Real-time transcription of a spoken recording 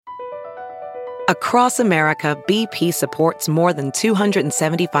Across America, BP supports more than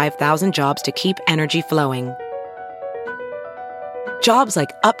 275,000 jobs to keep energy flowing. Jobs like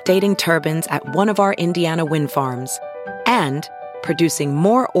updating turbines at one of our Indiana wind farms and producing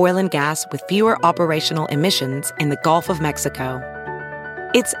more oil and gas with fewer operational emissions in the Gulf of Mexico.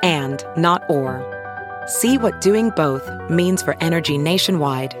 It's and, not or. See what doing both means for energy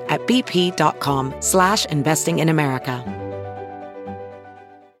nationwide at bp.com/investing in America.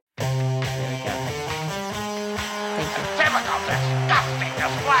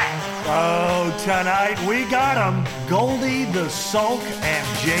 Oh, tonight we got them. Goldie, the Sulk, and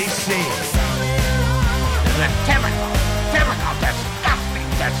JC. The typical, disgusting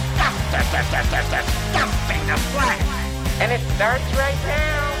display. And it starts right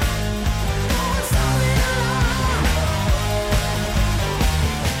now.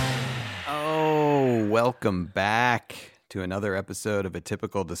 Oh, welcome back to another episode of A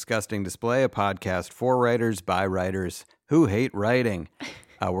Typical Disgusting Display, a podcast for writers by writers who hate writing.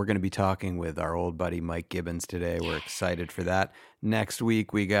 We're going to be talking with our old buddy Mike Gibbons today. We're excited for that. Next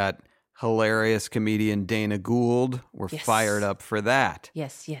week, we got hilarious comedian Dana Gould. We're fired up for that.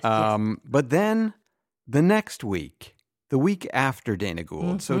 Yes. But then the next week, the week after Dana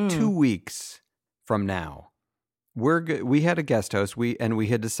Gould, so 2 weeks from now, we had a guest host. We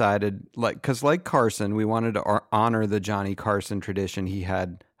had decided, because like Carson, we wanted to honor the Johnny Carson tradition. He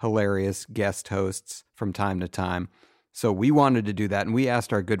had hilarious guest hosts from time to time. So we wanted to do that, and we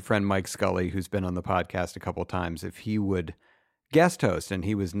asked our good friend Mike Scully, who's been on the podcast a couple times, if he would guest host, and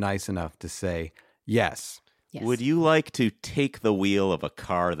he was nice enough to say yes. Would you like to take the wheel of a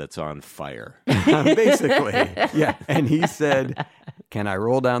car that's on fire? Basically, yeah. And he said, can I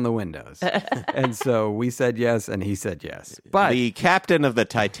roll down the windows? And so we said yes, and he said yes. But the captain of the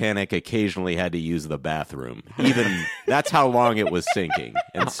Titanic occasionally had to use the bathroom. Even that's how long it was sinking.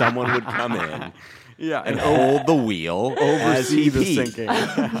 And someone would come in. Yeah, and hold the wheel, oversee the sinking.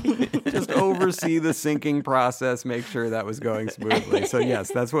 Just oversee the sinking process, make sure that was going smoothly. So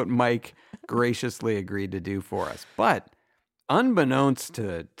yes, that's what Mike graciously agreed to do for us. But unbeknownst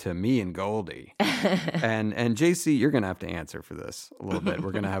to me and Goldie, and JC, you're going to have to answer for this a little bit.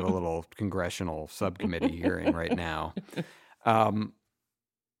 We're going to have a little congressional subcommittee hearing right now.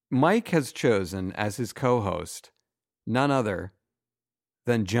 Mike has chosen as his co-host none other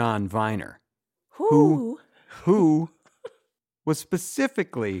than John Viner. Who was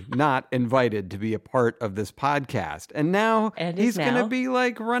specifically not invited to be a part of this podcast. And now he's going to be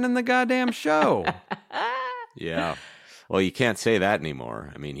like running the goddamn show. Yeah. Well, you can't say that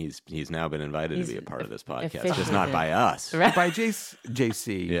anymore. I mean, he's now been invited to be a part of this podcast, just not by us. Right. By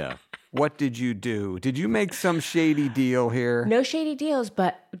JC. Yeah. What did you do? Did you make some shady deal here? No shady deals,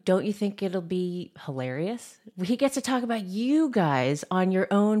 but don't you think it'll be hilarious? He gets to talk about you guys on your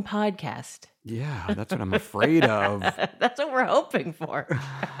own podcast. Yeah, that's what I'm afraid of. That's what we're hoping for.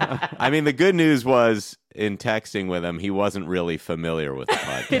 I mean, the good news was in texting with him, he wasn't really familiar with the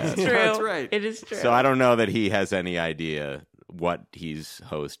podcast. It's true. That's right. It is true. So I don't know that he has any idea what he's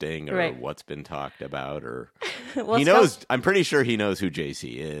hosting or what's been talked about, or he knows. I'm pretty sure he knows who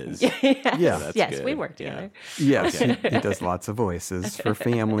JC is. Yes, good. We work together. Yes, he does lots of voices for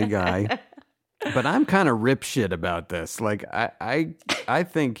Family Guy. But I'm kind of ripshit about this. Like, I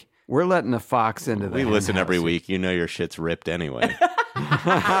think we're letting a fox into the We listen henhouse. every week. You know your shit's ripped anyway. There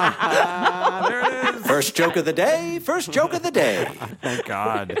it is. First joke of the day. Thank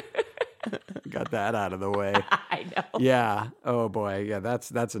God. Got that out of the way. I know. Yeah. Oh boy. Yeah.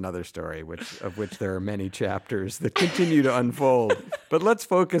 That's another story, of which there are many chapters that continue to unfold. But let's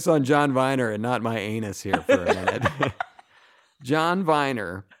focus on John Viner and not my anus here for a minute. John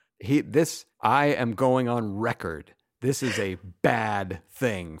Viner. I am going on record. This is a bad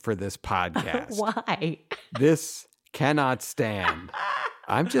thing for this podcast. Why? This cannot stand.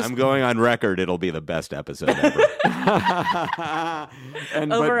 I'm going on record. It'll be the best episode ever.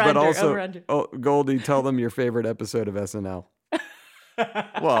 But also, Goldie, tell them your favorite episode of SNL.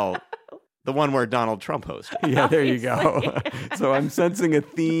 Well, the one where Donald Trump hosted. Yeah, there you go. So I'm sensing a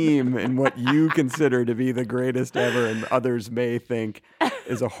theme in what you consider to be the greatest ever, and others may think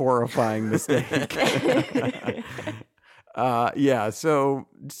is a horrifying mistake. So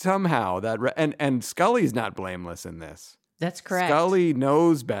somehow and Scully's not blameless in this. That's correct. Scully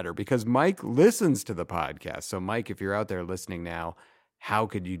knows better because Mike listens to the podcast. So Mike, if you're out there listening now, how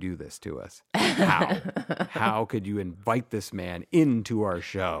could you do this to us? How could you invite this man into our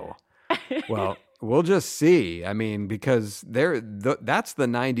show? Well, we'll just see. I mean, because that's the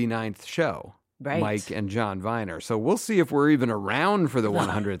 99th show. Right. Mike and John Viner. So we'll see if we're even around for the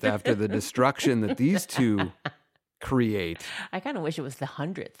 100th after the destruction that these two create. I kind of wish it was the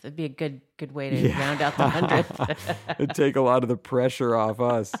 100th. It'd be a good way to round out the 100th. It'd take a lot of the pressure off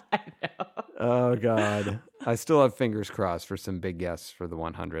us. I know. Oh, God. I still have fingers crossed for some big guests for the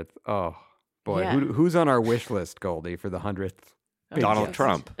 100th. Oh, boy. Yeah. Who's on our wish list, Goldie, for the 100th? Donald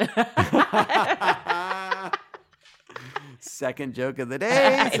Trump. Second joke of the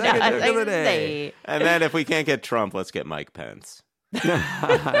day. Second joke of the day. And then if we can't get Trump, let's get Mike Pence.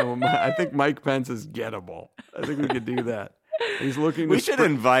 I think Mike Pence is gettable. I think we could do that. He's looking. We should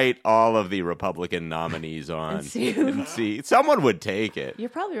invite all of the Republican nominees on and see. Someone would take it. You're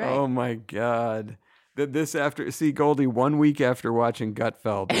probably right. Oh my God! Goldie, 1 week after watching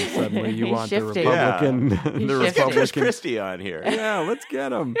Gutfeld, and suddenly you want the Republican. Yeah. Let's get Chris Christie on here. Yeah, let's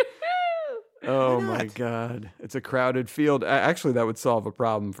get him. Oh my God. It's a crowded field. Actually, that would solve a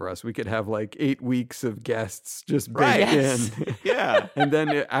problem for us. We could have like 8 weeks of guests just baked in. Yeah. And then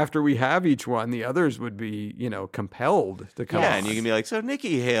after we have each one, the others would be, compelled to come on. And you can be like, so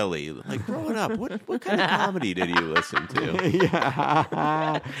Nikki Haley, like growing up, what kind of comedy did you listen to?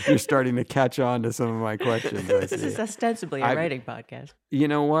 Yeah. You're starting to catch on to some of my questions. This is ostensibly a writing podcast. You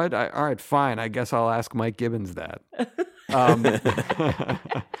know what? All right, fine. I guess I'll ask Mike Gibbons that.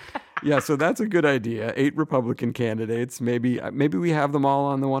 Yeah, so that's a good idea. 8 Republican candidates. Maybe we have them all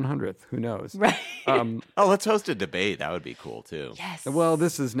on the 100th. Who knows? Right. Let's host a debate. That would be cool, too. Yes. Well,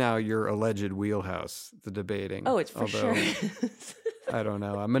 this is now your alleged wheelhouse, the debating. Oh, it's for sure. I don't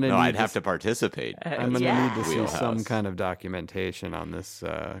know. I'm gonna. I'd have to participate. I'm gonna need to see some kind of documentation on this.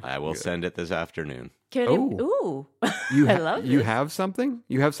 I will send it this afternoon. I love this. You have something?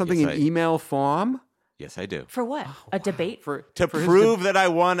 You have something in email form? Yes, I do. For what? A debate? To prove that I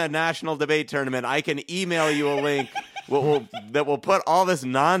won a national debate tournament, I can email you a link that will put all this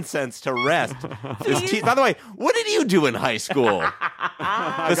nonsense to rest. By the way, what did you do in high school?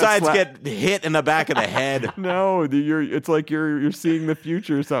 Besides get hit in the back of the head? No, it's like you're seeing the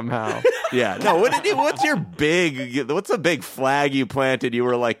future somehow. Yeah. No, what's the big flag you planted? You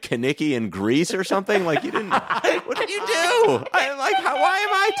were like Kaniki in Greece or something? Like you didn't, what did you do? Why am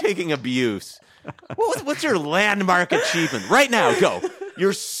I taking abuse? What's your landmark achievement? Right now, go.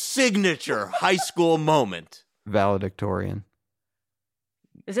 Your signature high school moment. Valedictorian.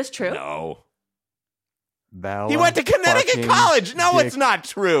 Is this true? No. He went to Connecticut College. No, it's not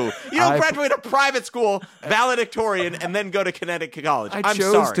true. You don't graduate a private school, valedictorian, and then go to Connecticut College. I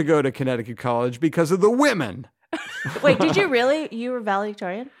chose to go to Connecticut College because of the women. Wait, did you really? You were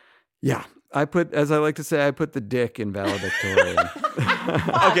valedictorian? Yeah. I put the dick in valedictorian.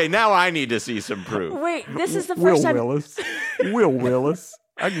 Okay, now I need to see some proof. Wait, this is the first time. Will Willis.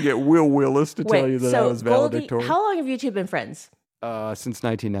 I can get Will Willis to tell you that I was valedictorian. Goldie, how long have you two been friends? Since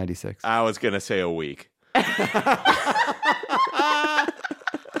 1996. I was going to say a week. And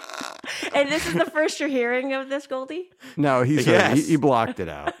this is the first you're hearing of this, Goldie? No, he blocked it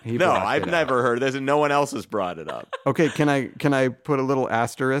out. I've never heard this, and no one else has brought it up. Okay, can I put a little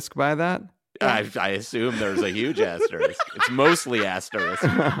asterisk by that? I assume there's a huge asterisk. It's mostly asterisk.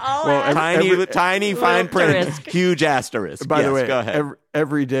 Well, tiny fine print, huge asterisk. By the way, go ahead.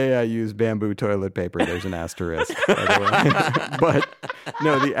 Every day I use bamboo toilet paper. There's an asterisk, by the way. But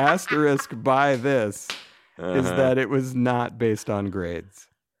no, the asterisk by this is that it was not based on grades.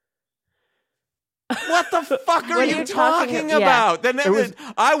 What the fuck are you talking about? Yeah.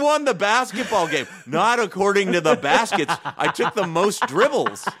 I won the basketball game. Not according to the baskets. I took the most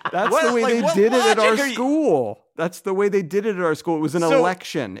dribbles. That's the way they did it at our school. That's the way they did it at our school. It was an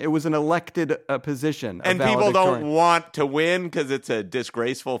election. It was an elected position. And people don't want to win because it's a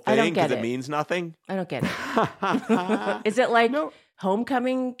disgraceful thing because it means nothing? I don't get it. Is it like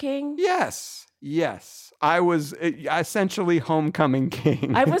homecoming king? Yes. I was essentially homecoming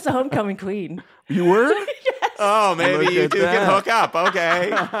king. I was the homecoming queen. You were? Yes. Oh, maybe you two can hook up. Okay.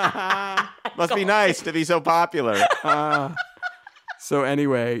 Must be nice to be so popular. So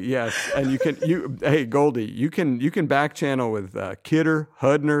anyway, yes, and hey Goldie, you can back channel with Kidder,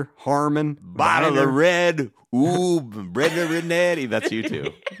 Hudner, Harmon, Bottle of red. Ooh, Brenda Renetti. That's you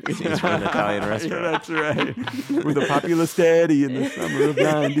two. Scenes from an Italian restaurant. Yeah, that's right. With a populist daddy in the summer of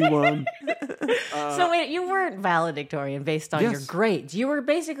 91. So wait, you weren't valedictorian based on your grades. You were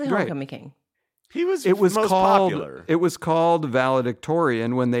basically homecoming king. He was most popular. It was called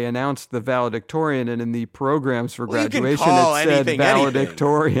valedictorian when they announced the valedictorian, and in the programs for graduation it said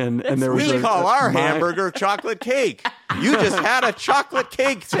valedictorian. And there was we call our hamburger chocolate cake. You just had a chocolate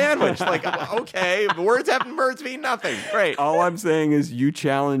cake sandwich. Like, okay, words mean nothing. Great. All I'm saying is you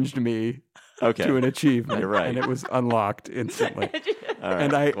challenged me to an achievement. You're right. And it was unlocked instantly.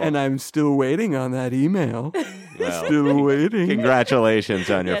 And I'm still waiting on that email. Well, Still waiting. Congratulations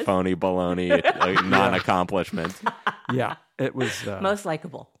on your phony baloney non-accomplishment. Yeah, it was Most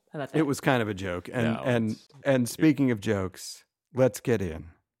likable. How about that? it was kind of a joke. And speaking of jokes, let's get in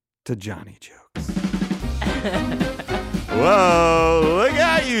to Johnny jokes. Whoa, look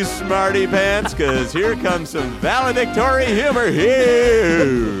out, you smarty pants, because here comes some valedictory humor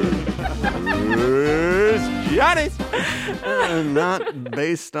here. Here's Johnny's. Not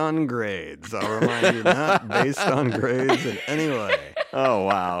based on grades. I'll remind you, not based on grades in any way. Oh,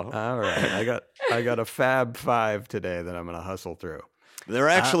 wow. All right, I got a Fab 5 today that I'm going to hustle through. There are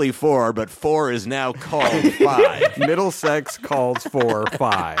actually 4, but 4 is now called 5. Middlesex calls for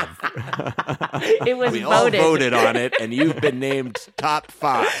 5. It was We voted. all voted on it, and you've been named top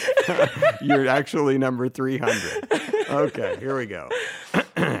 5. You're actually number 300. Okay, here we go.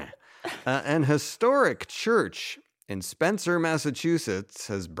 An historic church in Spencer, Massachusetts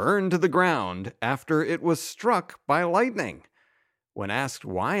has burned to the ground after it was struck by lightning. When asked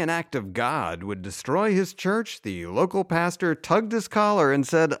why an act of God would destroy his church, the local pastor tugged his collar and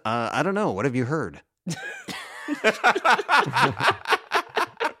said, I don't know, what have you heard?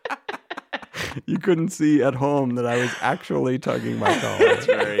 You couldn't see at home that I was actually tugging my collar. That's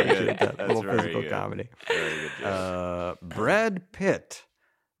very good. That That's little very physical good. comedy. Very good job.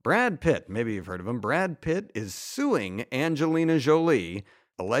 Brad Pitt, maybe you've heard of him. Brad Pitt is suing Angelina Jolie,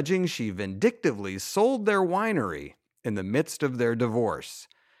 alleging she vindictively sold their winery in the midst of their divorce.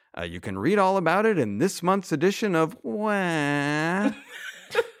 You can read all about it in this month's edition of Wah.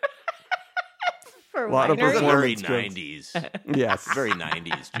 For A lot of winery? Very performance 90s. Yes. Very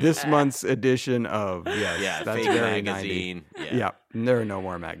 90s. Jim. This month's edition of, yes, Yeah, that's fake very magazine. 90. Yeah, there are no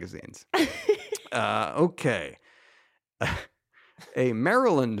more magazines. Okay. A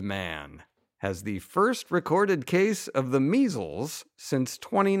Maryland man has the first recorded case of the measles since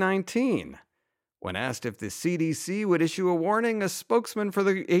 2019. When asked if the CDC would issue a warning, a spokesman for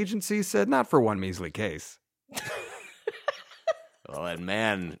the agency said, not for one measly case. Well, that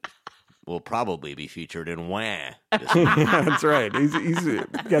man will probably be featured in Wah. Yeah, that's right. He's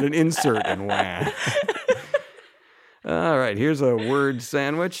got an insert in Wah. All right, here's a word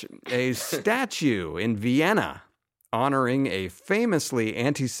sandwich. A statue in Vienna honoring a famously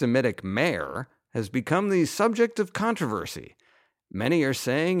anti-Semitic mayor has become the subject of controversy. Many are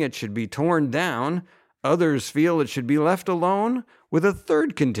saying it should be torn down. Others feel it should be left alone, with a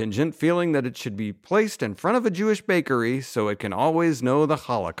third contingent feeling that it should be placed in front of a Jewish bakery so it can always know the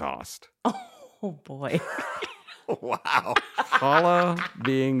Holocaust. Oh, boy. Wow. Challah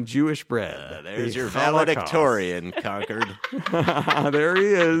being Jewish bread. There's The your Holocaust. valedictorian, Concord. There he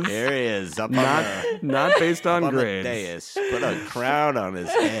is. There he is. Up on the, Not based on up on the grades. dais. Put a crown on his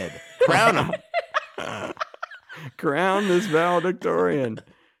head. Crown him. Crown this valedictorian.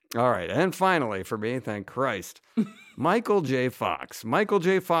 All right, and finally for me, thank Christ, Michael J. Fox. Michael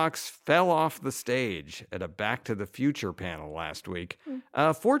J. Fox fell off the stage at a Back to the Future panel last week.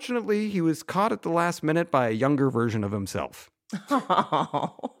 Fortunately, he was caught at the last minute by a younger version of himself.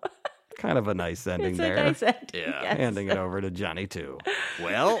 Oh, Kind of a nice ending it's there. a nice ending. Yeah. Yes. Handing it over to Johnny, too.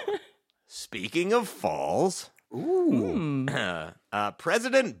 Well, speaking of falls, Ooh.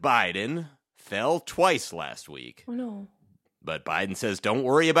 President Biden fell twice last week. Oh, no. But Biden says, don't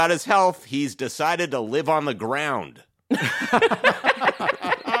worry about his health. He's decided to live on the ground.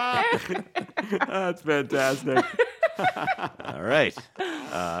 That's fantastic. All right.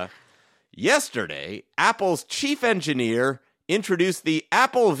 Yesterday, Apple's chief engineer introduced the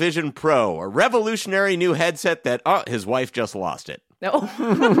Apple Vision Pro, a revolutionary new headset that, his wife just lost it. No.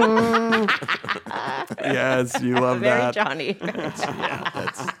 Yes, you love Very that. Johnny.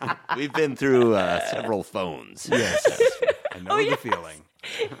 We've been through several phones. Yes, I know the feeling.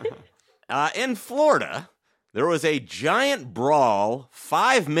 In Florida, there was a giant brawl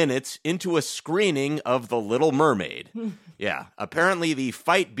 5 minutes into a screening of The Little Mermaid. Yeah, apparently the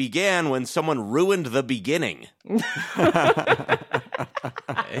fight began when someone ruined the beginning.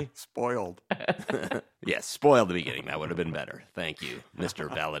 Okay. Spoiled. Yes, spoiled the beginning. That would have been better. Thank you,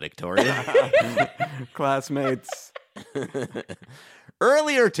 Mr. Valedictorian. Classmates.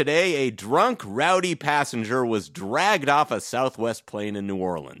 Earlier today, a drunk, rowdy passenger was dragged off a Southwest plane in New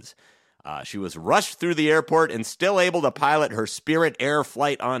Orleans. She was rushed through the airport and still able to pilot her Spirit Air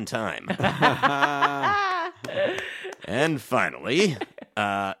flight on time. And finally,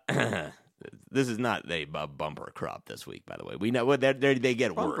 this is not a bumper crop this week, by the way. We know they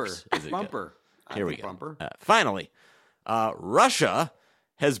get Bumper. worse. as it goes. Bumper. Here we go. Bumper. Finally, Russia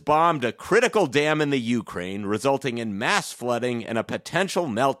has bombed a critical dam in the Ukraine, resulting in mass flooding and a potential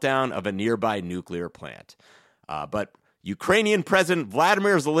meltdown of a nearby nuclear plant. But Ukrainian President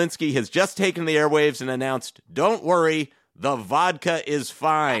Vladimir Zelensky has just taken the airwaves and announced, "Don't worry, the vodka is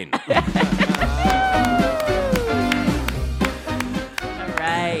fine." All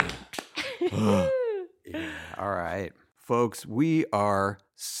right. All right. Folks, we are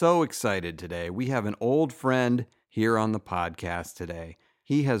so excited today. We have an old friend here on the podcast today.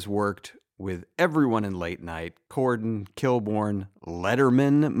 He has worked with everyone in late night, Corden, Kilborn,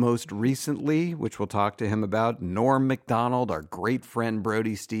 Letterman most recently, which we'll talk to him about, Norm Macdonald, our great friend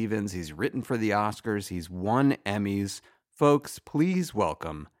Brody Stevens. He's written for the Oscars. He's won Emmys. Folks, please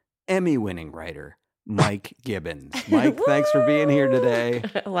welcome Emmy-winning writer Mike Gibbons. Mike, thanks for being here today.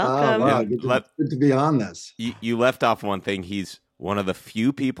 Welcome. Wow, good to be on this. You left off one thing. He's one of the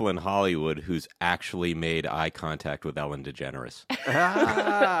few people in Hollywood who's actually made eye contact with Ellen DeGeneres.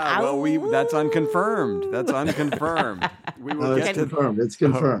 That's unconfirmed. That's unconfirmed. We will It's confirmed. It's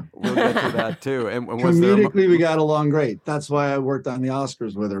confirmed. We'll get to that too. And Comedically, we got along great. That's why I worked on the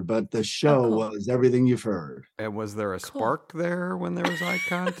Oscars with her. But the show was everything you've heard. And was there a spark there when there was eye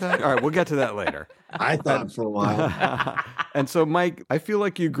contact? All right, we'll get to that later. I thought for a while. And so, Mike, I feel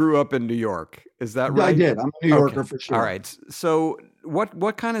like you grew up in New York. Is that right? I did. I'm a New Yorker for sure. All right. So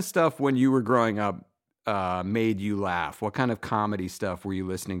what kind of stuff when you were growing up made you laugh? What kind of comedy stuff were you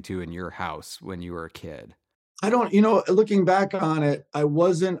listening to in your house when you were a kid? I don't, looking back on it, I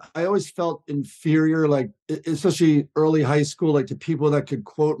always felt inferior, like, especially early high school, like to people that could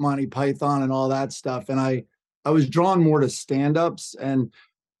quote Monty Python and all that stuff. And I was drawn more to stand-ups. And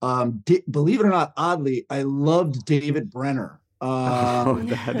believe it or not, oddly, I loved David Brenner.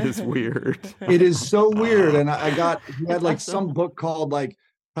 That is weird. It is so weird. And he had like some book called like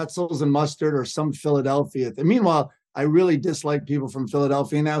Pretzels and Mustard or some Philadelphia. And meanwhile, I really dislike people from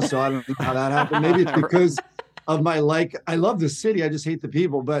Philadelphia now. So I don't know how that happened. Maybe it's because of I love the city. I just hate the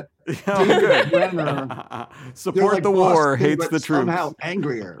people. But David Brenner, support like the war, Boston, hates the troops. Somehow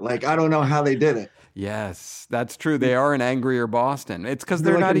angrier. Like, I don't know how they did it. Yes, that's true. They are an angrier Boston. It's because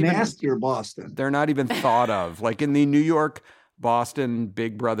they're like not a even nastier Boston. They're not even thought of. Like in the New York, Boston,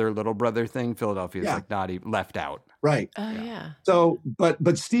 big brother, little brother thing, Philadelphia is like not even left out. Right. Oh yeah. So,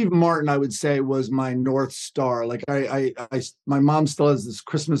 but Steve Martin, I would say, was my North Star. Like my mom still has this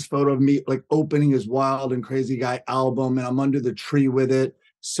Christmas photo of me like opening his Wild and Crazy Guy album, and I'm under the tree with it.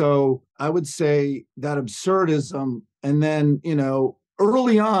 So I would say that absurdism, and then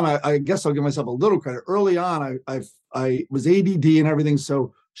early on, I guess I'll give myself a little credit. Early on, I was ADD and everything,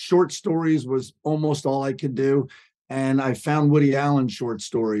 so short stories was almost all I could do. And I found Woody Allen short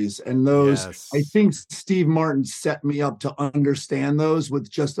stories, and those, yes. I think Steve Martin set me up to understand those with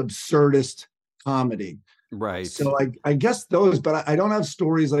just absurdist comedy. Right. So I guess those, but I don't have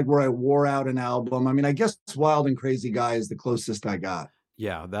stories like where I wore out an album. I mean, I guess Wild and Crazy Guy is the closest I got.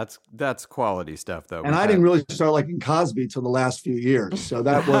 Yeah, that's quality stuff, though. And I didn't really start liking Cosby till the last few years, so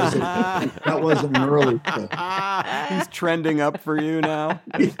that was an early thing. He's trending up for you now.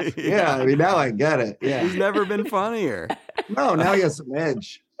 Yeah, I mean, now I get it. Yeah, he's never been funnier. No, now he has some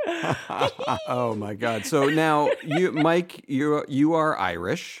edge. Oh my God! So now Mike, you are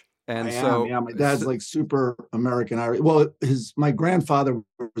Irish. And my dad's like super American Irish. Well, my grandfather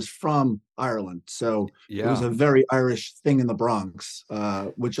was from Ireland, so it was a very Irish thing in the Bronx,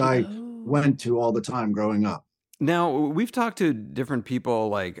 which I went to all the time growing up. Now, we've talked to different people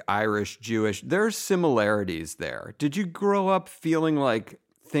like Irish, Jewish. There's similarities there. Did you grow up feeling like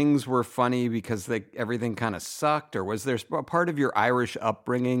things were funny because everything kind of sucked, or was there a part of your Irish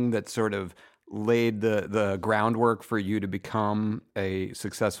upbringing that sort of laid the groundwork for you to become a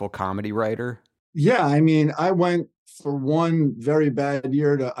successful comedy writer? Yeah, I mean, I went for one very bad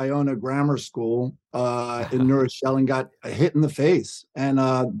year to Iona Grammar School in New Rochelle and got hit in the face, and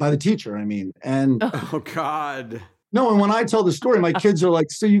by the teacher, I mean. And oh God. No, and when I tell the story, my kids are like,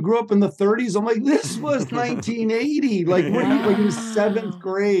 "So you grew up in the 30s?" I'm like, "This was 1980." Like we're like in 7th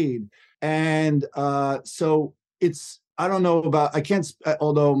grade. And so it's, I don't know about, I can't,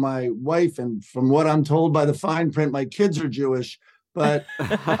 although my wife, and from what I'm told by the fine print, my kids are Jewish, but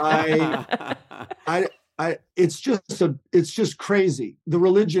it's just crazy. The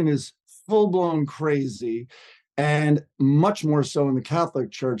religion is full blown crazy, and much more so in the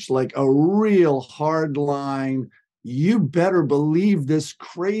Catholic Church, like a real hard line. You better believe this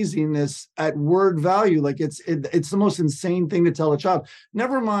craziness at word value. Like it's the most insane thing to tell a child.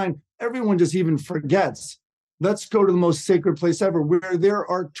 Never mind, everyone just even forgets let's go to the most sacred place ever, where there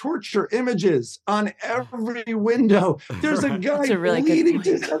are torture images on every window. There's a guy really bleeding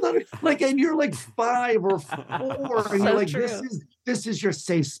to death, like, and you're like 5 or 4, and So you're like, true. this is your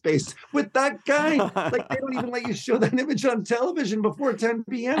safe space. With that guy, like, they don't even let you show that image on television before 10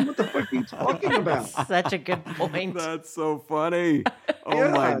 p.m. What the fuck are you talking about? Such a good point. That's so funny. Oh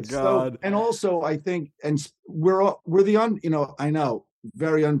Yeah, my God. So, and also, I think, and we're I know,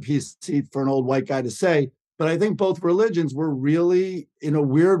 very un-PC for an old white guy to say, but I think both religions were really, in a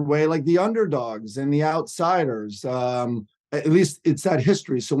weird way, like the underdogs and the outsiders. At least it's that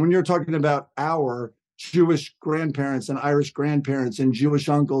history. So when you're talking about our Jewish grandparents and Irish grandparents and Jewish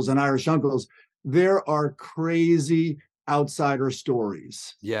uncles and Irish uncles, there are crazy outsider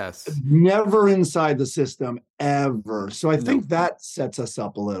stories. Yes. Never inside the system, ever. So I think that sets us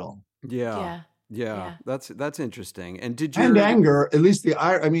up a little. Yeah. That's interesting. And did you anger? At least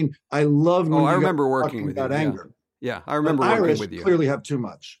I mean, I love. When I remember working with you about anger. Yeah, I remember Irish working with you. Clearly, have too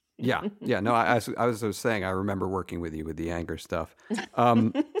much. Yeah. No, I was saying I remember working with you with the anger stuff.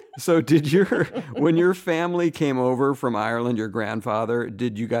 So when your family came over from Ireland, your grandfather,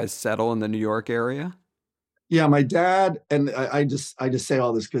 did you guys settle in the New York area? Yeah, my dad, and I just say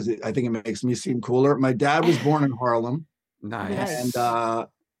all this because I think it makes me seem cooler. My dad was born in Harlem. Nice. And by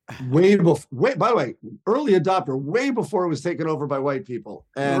the way, early adopter, way before it was taken over by white people.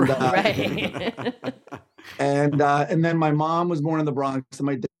 And Right. and then my mom was born in the Bronx,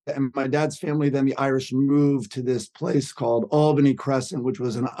 and my dad's family, then the Irish moved to this place called Albany Crescent, which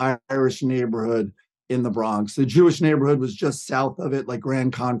was an Irish neighborhood in the Bronx. The Jewish neighborhood was just south of it, like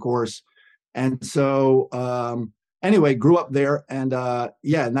Grand Concourse. And so anyway, grew up there, and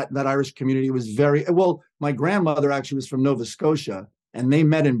and that Irish community was very well. My grandmother actually was from Nova Scotia, and they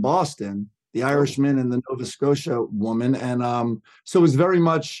met in Boston, the Irishman and the Nova Scotia woman, and so it was very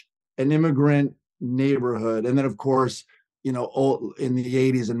much an immigrant neighborhood. And then, of course, in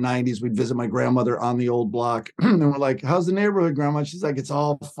the 80s and 90s, we'd visit my grandmother on the old block, and we're like, "How's the neighborhood, Grandma?" She's like, "It's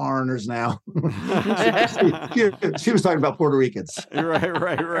all foreigners now." she was talking about Puerto Ricans.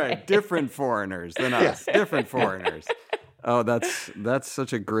 Right. Different foreigners than us. Yeah. Different foreigners. Oh, that's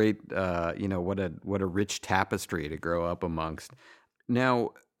such a great, what a rich tapestry to grow up amongst. Now,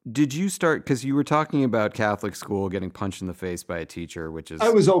 did you start, because you were talking about Catholic school, getting punched in the face by a teacher, which is... I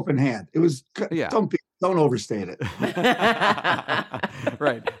was open hand. It was, don't overstate it.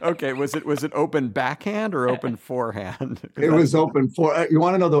 Right. Okay. Was it open backhand or open forehand? It was open for, you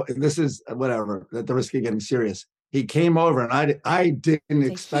want to know, this is whatever, at the risk of getting serious. He came over, and I didn't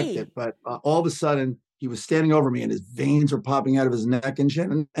expect it, but all of a sudden he was standing over me and his veins were popping out of his neck and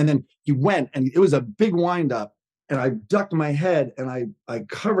chin. And then he went, and it was a big wind up. And I ducked my head and I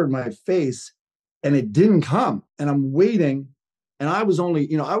covered my face, and it didn't come. And I'm waiting. And I was only,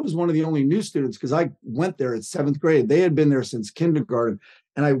 I was one of the only new students because I went there at 7th grade. They had been there since kindergarten.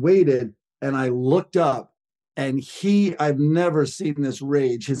 And I waited and I looked up, and I've never seen this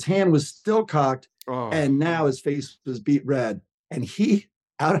rage. His hand was still cocked, and now his face was beet red. And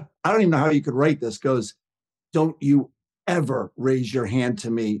I don't even know how you could write this, goes, "Don't you ever raise your hand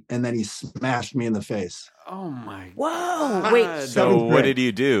to me." And then he smashed me in the face. Oh my! Whoa! Wait. So what did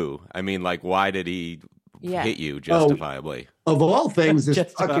you do? I mean, like, why did he hit you justifiably? Of all things,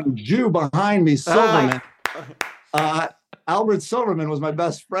 this fucking Jew behind me, Silverman. Albert Silverman was my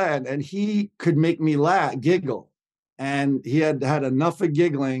best friend, and he could make me giggle. And he had enough of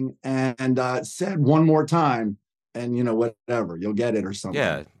giggling, and said one more time, and whatever, you'll get it or something.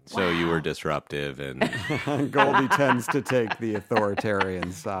 Yeah. So you were disruptive, and Goldie tends to take the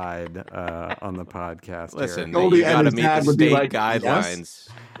authoritarian side on the podcast. Listen, Goldie you got to and meet his the dad would be state like, guidelines.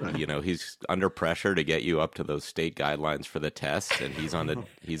 yes. He's under pressure to get you up to those state guidelines for the test, and he's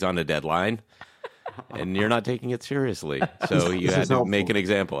on a deadline, and you're not taking it seriously. So you had to make an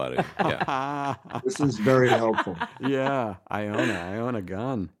example out of it. Yeah. This is very helpful. Yeah, I own a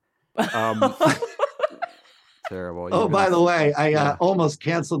gun. Terrible. By the way, I almost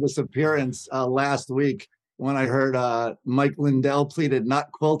canceled this appearance last week when I heard Mike Lindell pleaded not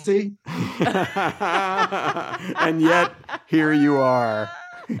guilty. And yet, here you are.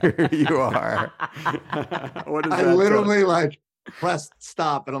 Here you are. What is that? I literally pressed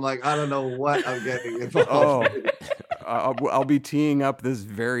stop, and I'm like, I don't know what I'm getting involved in. I'll be teeing up this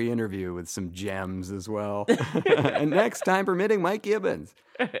very interview with some gems as well. And next time permitting, Mike Gibbons.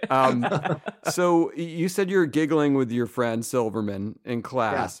 So you said you were giggling with your friend Silverman in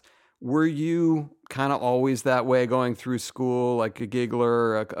class. Yeah. Were you kind of always that way going through school, like a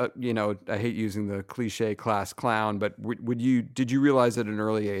giggler? I hate using the cliche class clown, but did you realize at an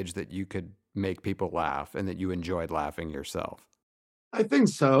early age that you could make people laugh and that you enjoyed laughing yourself? I think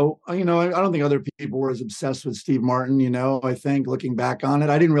so. I don't think other people were as obsessed with Steve Martin, I think looking back on it,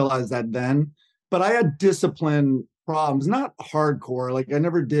 I didn't realize that then, but I had discipline problems, not hardcore. Like I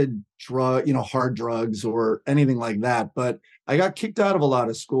never did hard drugs or anything like that, but I got kicked out of a lot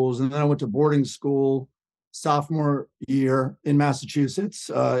of schools. And then I went to boarding school sophomore year in Massachusetts,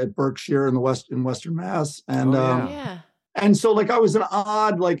 at Berkshire in Western Mass. And, and so like I was an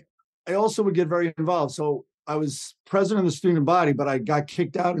odd, like I also would get very involved. So I was president of the student body, but I got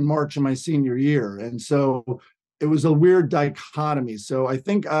kicked out in March of my senior year. And so it was a weird dichotomy. So I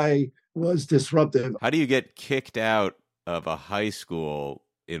think I was disruptive. How do you get kicked out of a high school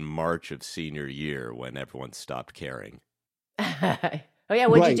in March of senior year when everyone stopped caring? Oh, yeah.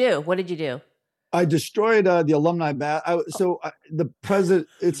 What'd you do? What did you do? I destroyed the alumni bath. The president,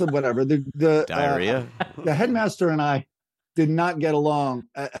 it's a whatever. The Diarrhea? The headmaster and I did not get along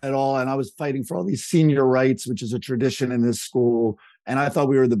at all. And I was fighting for all these senior rights, which is a tradition in this school. And I thought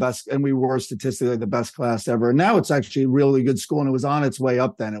we were the best, and we were statistically the best class ever. And now it's actually a really good school, and it was on its way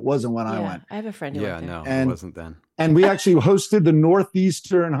up then. It wasn't when I went. I have a friend who went there. No, it wasn't then. And we actually hosted the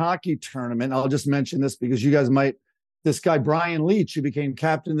Northeastern hockey tournament. I'll just mention this because you guys might. This guy, Brian Leach, who became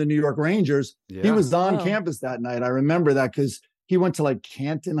captain of the New York Rangers, he was on campus that night. I remember that because he went to like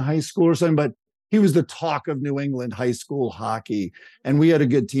Canton High School or something, but he was the talk of New England high school hockey. And we had a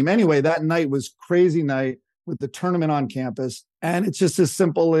good team. Anyway, that night was crazy night with the tournament on campus. And it's just as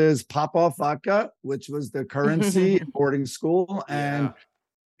simple as pop off vodka, which was the currency in boarding school, and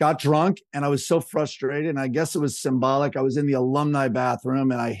got drunk. And I was so frustrated. And I guess it was symbolic. I was in the alumni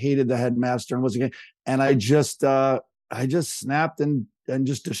bathroom and I hated the headmaster and wasn't. And I just snapped and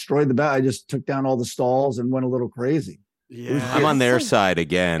just destroyed the bath. I just took down all the stalls and went a little crazy. Yeah. I'm on their side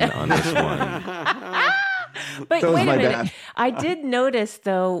again on this one. But wait a minute. I did notice,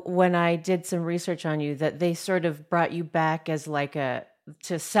 though, when I did some research on you, that they sort of brought you back as to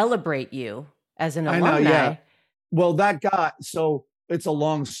celebrate you as an alumni. I know, yeah. Well, that guy, so it's a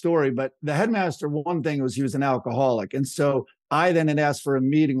long story, but the headmaster, one thing was he was an alcoholic. And so I then had asked for a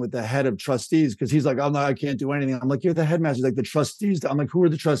meeting with the head of trustees because he's like, oh, no, I can't do anything. I'm like, you're the headmaster. He's like, the trustees. I'm like, who are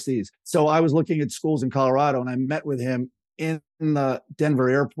the trustees? So I was looking at schools in Colorado and I met with him in the Denver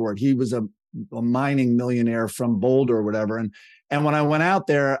airport. He was a mining millionaire from Boulder or whatever. And when I went out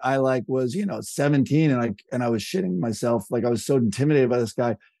there, I was, 17 and I was shitting myself. Like I was so intimidated by this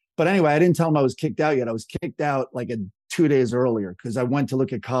guy. But anyway, I didn't tell him I was kicked out yet. I was kicked out 2 days earlier because I went to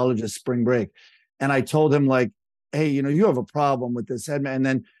look at college as spring break. And I told him hey, you have a problem with this headman. And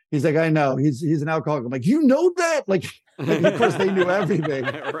then he's like, I know he's an alcoholic. I'm like, you know that? Like of course they knew everything.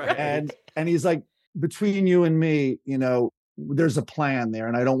 Right. And he's like, between you and me, there's a plan there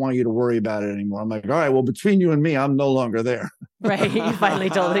and I don't want you to worry about it anymore. I'm like, all right, well, between you and me, I'm no longer there. Right. You finally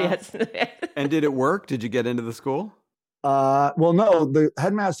told me yes. And did it work? Did you get into the school? Well, no, the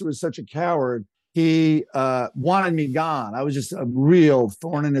headmaster was such a coward. He wanted me gone. I was just a real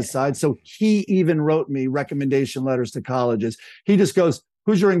thorn in his side. So he even wrote me recommendation letters to colleges. He just goes,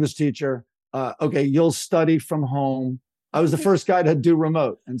 who's your English teacher? Okay, you'll study from home. I was the first guy to do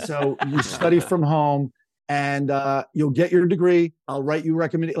remote. And so you study from home and you'll get your degree. I'll write you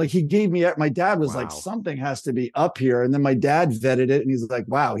recommendation. Like he gave me, my dad was like, something has to be up here. And then my dad vetted it and he's like,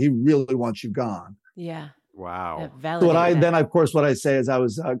 wow, he really wants you gone. Yeah. Wow. So of course, what I say is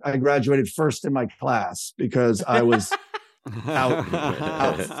I graduated first in my class because I was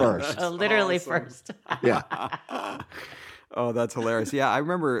out first. Literally first. Yeah. Oh, that's hilarious. Yeah, I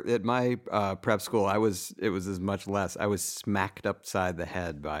remember at my prep school, it was as much less. I was smacked upside the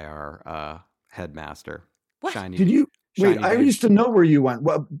head by our headmaster. What? Did you? Wait, I used to know where you went.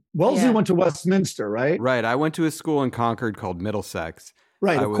 Well, Wellesley went to Westminster, right? Right. I went to a school in Concord called Middlesex.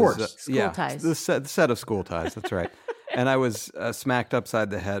 Right, of course. School ties. The set of school ties. That's right. And I was smacked upside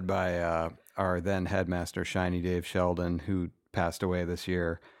the head by our then headmaster, Shiny Dave Sheldon, who passed away this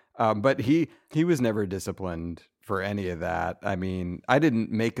year. But he was never disciplined for any of that. I mean, I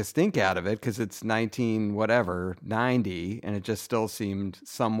didn't make a stink out of it because it's 90, and it just still seemed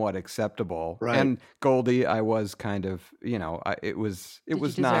somewhat acceptable. Right. And Goldie, I was kind of, it was Did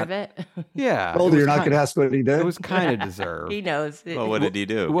was you not. deserve it? Yeah. Goldie, you're not going to ask what he did? It was kind of deserved. He knows. Well, what did he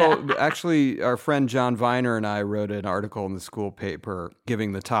do? Well, actually, our friend John Viner and I wrote an article in the school paper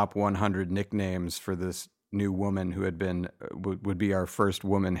giving the top 100 nicknames for this new woman who had been would be our first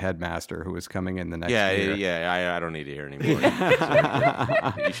woman headmaster who was coming in the next year. Yeah. I don't need to hear anymore.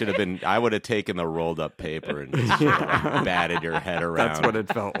 You should have been. I would have taken the rolled up paper and just batted your head around. That's what it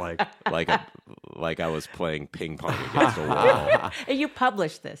felt like. Like I was playing ping pong against a wall. You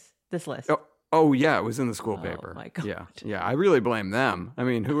published this list. Oh yeah, it was in the school paper. Oh my God. Yeah. I really blame them. I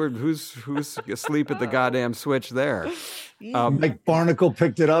mean, who's asleep at the goddamn switch there? Mike Barnacle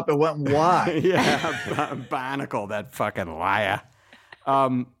picked it up and went, why? Yeah, Barnacle, that fucking liar.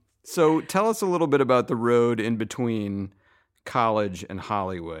 So tell us a little bit about the road in between college and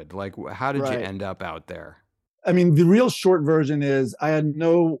Hollywood. Like, how did you end up out there? I mean, the real short version is I had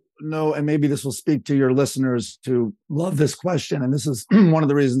no, and maybe this will speak to your listeners who love this question. And this is one of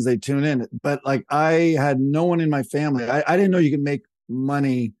the reasons they tune in. But like, I had no one in my family. I didn't know you could make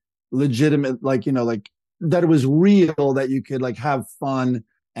money legitimate, like, like that it was real, that you could like have fun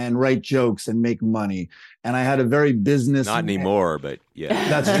and write jokes and make money. And I had a very business. Not anymore, but yeah.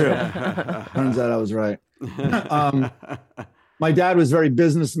 That's true. Turns out I was right. My dad was very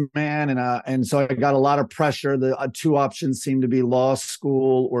businessman, and so I got a lot of pressure. The two options seemed to be law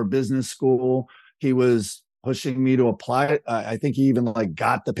school or business school. He was pushing me to apply. I think he even like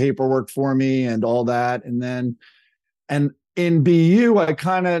got the paperwork for me and all that. And in BU, I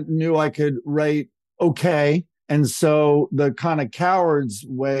kind of knew I could write okay. And so the kind of coward's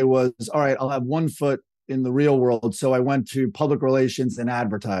way was, all right, I'll have one foot in the real world. So I went to public relations and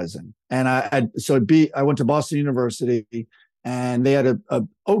advertising. And I went to Boston University. And they had a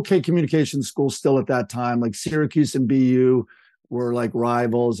okay communication school still at that time. Like Syracuse and BU were like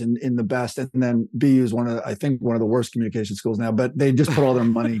rivals in the best. And then BU is one of the worst communication schools now, but they just put all their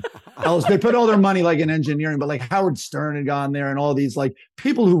money they put all their money like in engineering, but like Howard Stern had gone there and all these like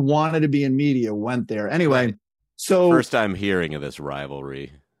people who wanted to be in media went there. Anyway, so first time hearing of this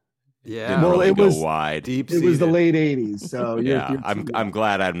rivalry. Yeah, didn't really go wide. It was the late '80s, so yeah. I'm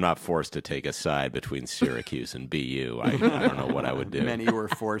glad I'm not forced to take a side between Syracuse and BU. I don't know what I would do. Many were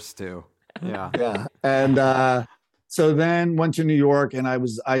forced to. Yeah, yeah. And so then went to New York, and I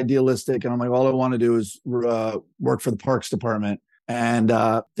was idealistic, and I'm like, all I want to do is work for the Parks Department. And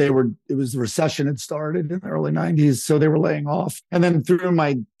it was the recession had started in the early 90s. So they were laying off. And then through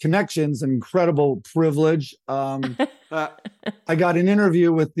my connections and incredible privilege, I got an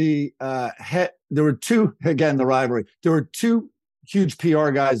interview with the head. There were two, again, the rivalry. There were two huge PR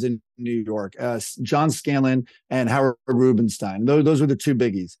guys in New York, John Scanlon and Howard Rubenstein. Those were the two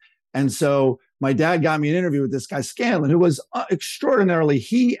biggies. And so my dad got me an interview with this guy, Scanlon, who was extraordinarily,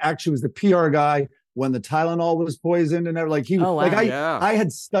 he actually was the PR guy when the Tylenol was poisoned and like he, oh, wow. Like I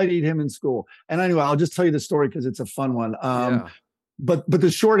had studied him in school. And anyway, I'll just tell you the story because it's a fun one. But the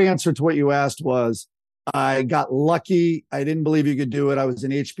short answer to what you asked was I got lucky. I didn't believe you could do it. I was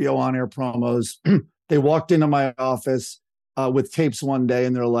in HBO on-air promos. They walked into my office with tapes one day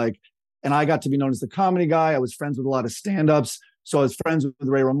and they're like, and I got to be known as the comedy guy. I was friends with a lot of stand-ups. So I was friends with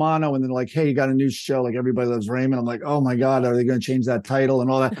Ray Romano, and then like, hey, you got a new show, like Everybody Loves Raymond. I'm like, oh my God, are they going to change that title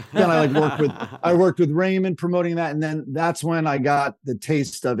and all that? Then I worked with Raymond promoting that. And then that's when I got the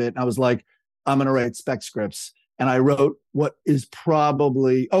taste of it. And I was like, I'm going to write spec scripts. And I wrote what is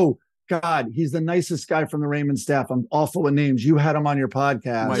probably, oh God, he's the nicest guy from the Raymond staff. I'm awful with names. You had him on your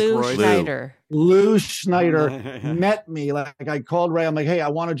podcast. Lou Schneider met me. Like I called Ray. I'm like, hey, I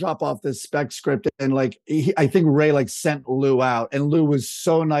want to drop off this spec script. And like, I think Ray like sent Lou out, and Lou was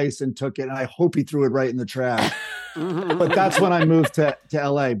so nice and took it. And I hope he threw it right in the trash. But that's when I moved to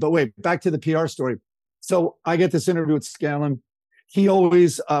LA. But wait, back to the PR story. So I get this interview with Scanlon. He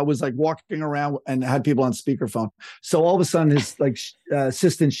always was like walking around and had people on speakerphone. So all of a sudden his like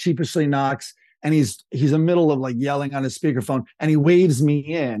assistant sheepishly knocks, and he's in the middle of like yelling on his speakerphone, and he waves me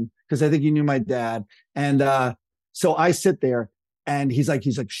in because I think he knew my dad. And so I sit there, and he's like,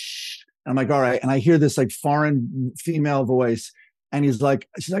 shh. And I'm like, all right. And I hear this like foreign female voice. And she's like,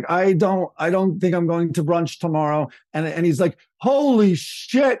 I don't think I'm going to brunch tomorrow. And he's like, holy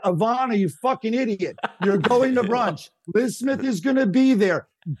shit, Ivana, you fucking idiot. You're going to brunch. Liz Smith is going to be there.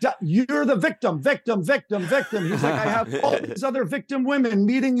 You're the victim. He's like, I have all these other victim women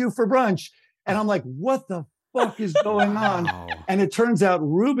meeting you for brunch. And I'm like, what the fuck is going on? And it turns out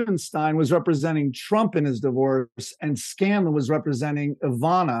Rubenstein was representing Trump in his divorce, and Scanlon was representing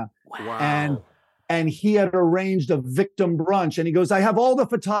Ivana. Wow. And he had arranged a victim brunch. And he goes, I have all the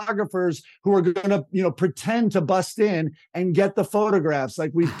photographers who are going to, pretend to bust in and get the photographs.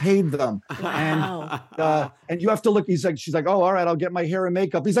 Like we've paid them. Wow. And you have to look. She's like, oh, all right, I'll get my hair and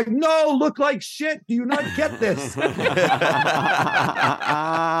makeup. He's like, no, look like shit. Do you not get this?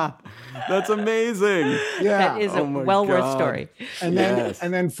 That's amazing. Yeah. That is a well-worth story. And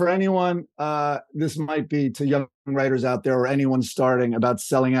then for anyone, this might be to young writers out there or anyone starting about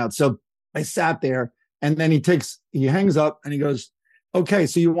selling out. So I sat there, and then he hangs up and he goes, okay,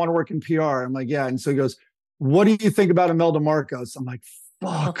 so you want to work in PR? I'm like, yeah. And so he goes, what do you think about Imelda Marcos? I'm like,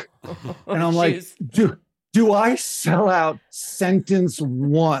 fuck. And I'm like, dude, do I sell out sentence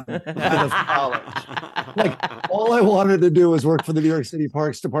one out of college? Like, all I wanted to do was work for the New York City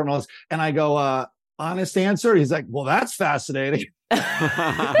Parks Department. And I go, honest answer? He's like, well, that's fascinating.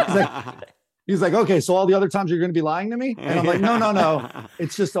 He's like, okay, so all the other times you're going to be lying to me? And I'm like, no.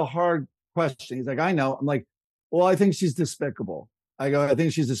 It's just a hard question. He's like, I know. I'm like, well, I think she's despicable. I go, I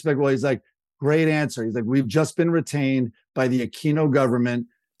think she's despicable. He's like, great answer. He's like, we've just been retained by the Aquino government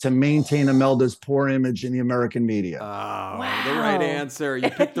to maintain Imelda's poor image in the American media. Oh, wow. The right answer. You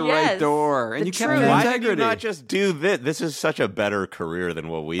picked the right door. And you kept Why integrity. did you not just do this? This is such a better career than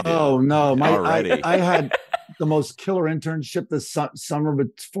what we do. Oh, no. Already. I had the most killer internship this summer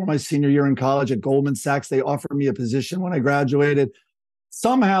before my senior year in college at Goldman Sachs. They offered me a position when I graduated.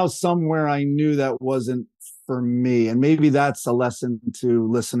 Somehow, somewhere, I knew that wasn't for me. And maybe that's a lesson to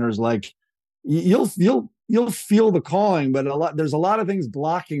listeners. Like, you'll feel the calling, but there's a lot of things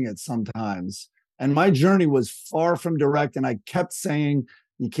blocking it sometimes. And my journey was far from direct. And I kept saying,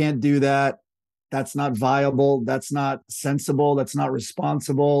 you can't do that. That's not viable. That's not sensible. That's not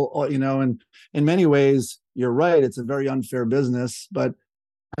responsible. And in many ways, you're right. It's a very unfair business. But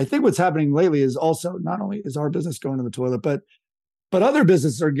I think what's happening lately is also, not only is our business going to the toilet, but other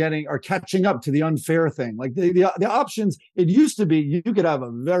businesses are catching up to the unfair thing. Like the options, it used to be you could have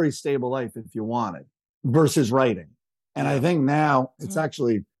a very stable life if you wanted versus writing. And I think now it's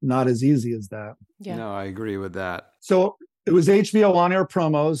actually not as easy as that. Yeah. No, I agree with that. So it was HBO on-air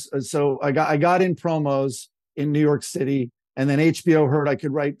promos. So I got in promos in New York City, and then HBO heard I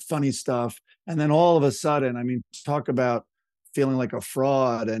could write funny stuff. And then all of a sudden, I mean, talk about feeling like a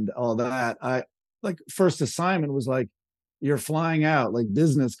fraud and all that. First assignment was like, you're flying out like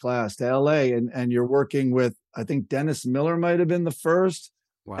business class to LA and you're working with, I think Dennis Miller might've been the first.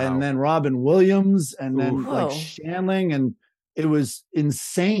 Wow. And then Robin Williams and then Whoa. like Shanling. And it was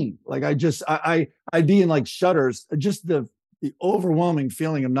insane. Like I'd be in like shudders. Just the overwhelming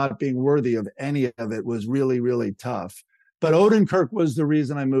feeling of not being worthy of any of it was really, really tough. But Odenkirk was the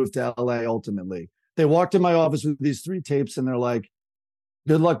reason I moved to LA ultimately. They walked in my office with these 3 tapes and they're like,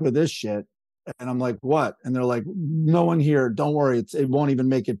 good luck with this shit. And I'm like, what? And they're like, no one here. Don't worry. It won't even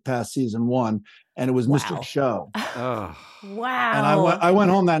make it past season 1. And it was Mr. Show. Oh. Wow. And I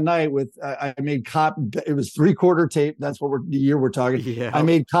went home that night with, I made it was 3/4 tape. That's the year we're talking. Yeah. I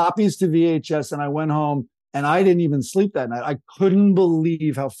made copies to VHS and I went home and I didn't even sleep that night. I couldn't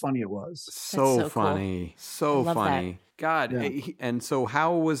believe how funny it was. So so funny. cool. So Love funny. that. God. Yeah. And so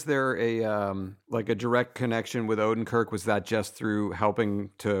how was there a direct connection with Odenkirk? Was that just through helping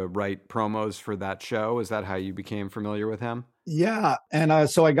to write promos for that show? Is that how you became familiar with him? Yeah. And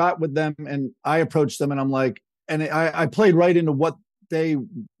so I got with them and I approached them and I'm like, and I played right into what they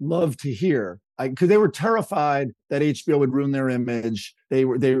love to hear. Because they were terrified that HBO would ruin their image. They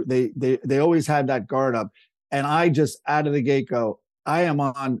always had that guard up. And I just out of the gate go, I am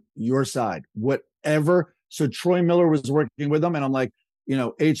on your side, whatever. So Troy Miller was working with them. And I'm like,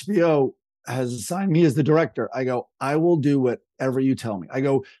 HBO has assigned me as the director. I go, I will do whatever you tell me. I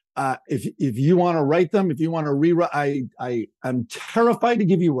go, if you want to write them, if you want to rewrite, I'm terrified to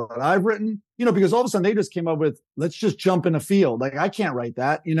give you what I've written, because all of a sudden they just came up with, let's just jump in a field. Like, I can't write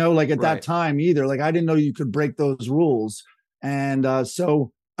that, like at that time either. Like, I didn't know you could break those rules. And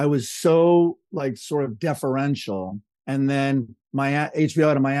so I was so like sort of deferential. And then my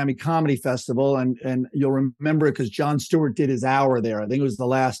HBO at a Miami Comedy Festival, and you'll remember it because Jon Stewart did his hour there. I think it was the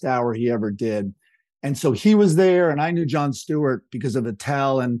last hour he ever did. And so he was there, and I knew Jon Stewart because of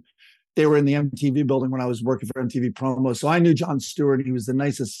Attell, and they were in the MTV building when I was working for MTV Promo. So I knew Jon Stewart. He was the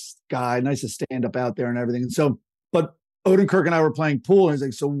nicest guy, nicest stand-up out there and everything. And so, but Odenkirk and I were playing pool, and he's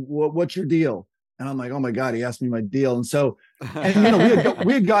like, so what's your deal? And I'm like, oh my God, he asked me my deal. And so, and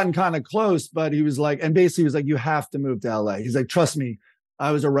we had gotten kind of close, but he was like, and basically he was like, you have to move to LA. He's like, trust me,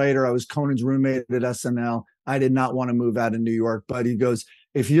 I was a writer. I was Conan's roommate at SNL. I did not want to move out of New York, but he goes,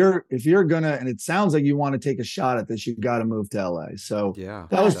 if you're gonna, and it sounds like you want to take a shot at this, you got to move to LA. So yeah,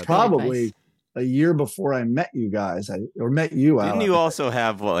 that was that's probably nice. A year before I met you guys, or met you. Didn't Alex. you also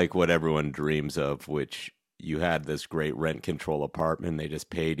have like what everyone dreams of, which you had this great rent control apartment. They just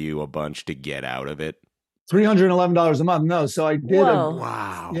paid you a bunch to get out of it. $311 a month. No, so I did.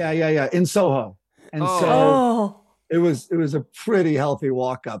 Wow. Yeah. In Soho, and so it was a pretty healthy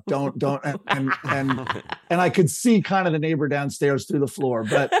walk up. Don't and I could see kind of the neighbor downstairs through the floor,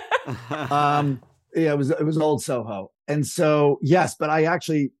 but it was old Soho. And so yes, but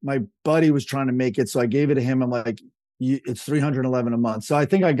my buddy was trying to make it, so I gave it to him. I'm like, it's $311 a month. So I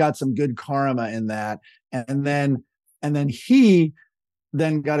think I got some good karma in that. And then he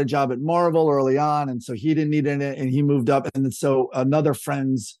then got a job at Marvel early on. And so he didn't need it. And he moved up. And so another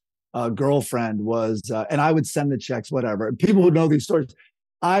friend's girlfriend was, and I would send the checks, whatever. People who know these stories,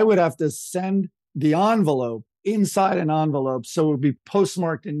 I would have to send the envelope inside an envelope so it would be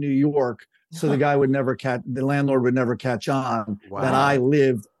postmarked in New York, so the landlord would never catch on that I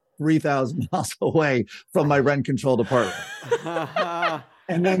lived 3,000 miles away from my rent-controlled apartment.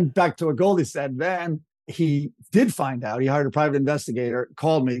 And then back to what Goldie said, then he did find out. He hired a private investigator,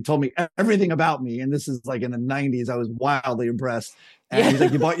 called me, told me everything about me. And this is like in the 90s. I was wildly impressed. And he's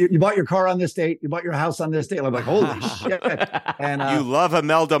like, you bought your car on this date. You bought your house on this date. I'm like, holy shit. And you love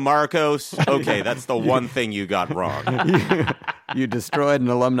Imelda Marcos. Okay, that's the one thing you got wrong. You destroyed an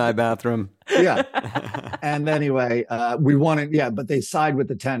alumni bathroom. Yeah. And anyway, we won it. Yeah, but they side with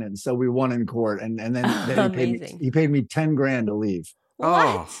the tenants. So we won in court. And then he paid me $10,000 to leave. What?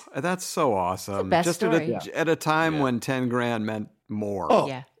 Oh, that's so awesome. Just story. At a time when $10,000 meant more.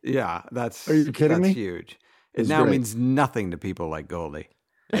 Oh, yeah. That's, are you kidding me? That's huge. It now means nothing to people like Goldie.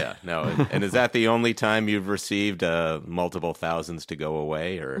 Yeah, no. And is that the only time you've received multiple thousands to go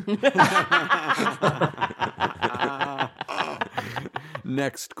away, or?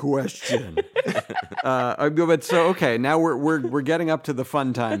 Next question. But so okay, now we're getting up to the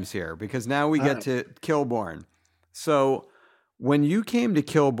fun times here, because now we get to Kilborn. So when you came to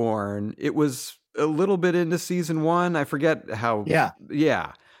Kilborn, it was a little bit into season 1. I forget how.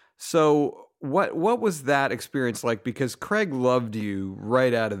 Yeah. So what was that experience like? Because Craig loved you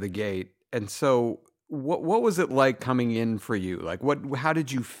right out of the gate, and so what was it like coming in for you? Like how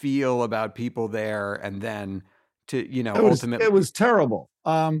did you feel about people there, and then to ultimately it was terrible.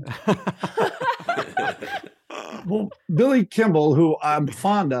 Well, Billy Kimball, who I'm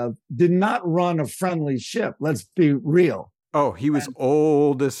fond of, did not run a friendly ship. Let's be real. Oh, he was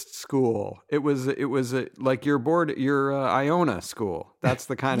oldest school. It was like your Iona school. That's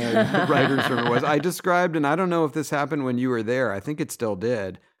the kind of writer's room it was. I described, and I don't know if this happened when you were there. I think it still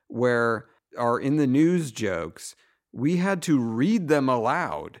did, where in the news jokes, we had to read them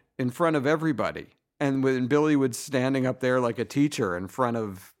aloud in front of everybody. And when Billy was standing up there like a teacher in front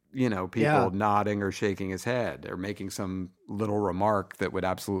of, people nodding or shaking his head or making some little remark that would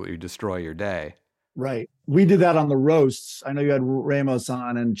absolutely destroy your day. Right. We did that on the roasts. I know you had Ramos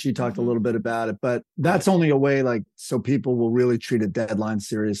on and she talked a little bit about it, but that's only a way so people will really treat a deadline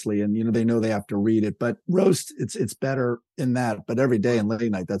seriously. And, they know they have to read it, but roast, it's better in that, but every day in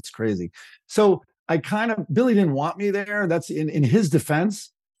late night, that's crazy. So Billy didn't want me there. That's in his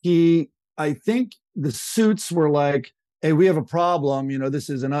defense. I think the suits were like, hey, we have a problem. This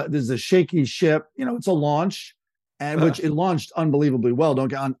is a shaky ship. It's a launch. And which it launched unbelievably well, don't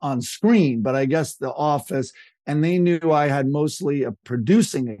get on screen, but I guess the office, and they knew I had mostly a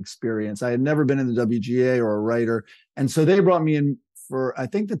producing experience. I had never been in the WGA or a writer. And so they brought me in for, I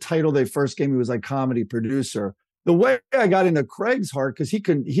think the title they first gave me was like comedy producer. The way I got into Craig's heart, because he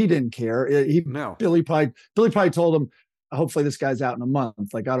didn't care. Billy probably told him, hopefully this guy's out in a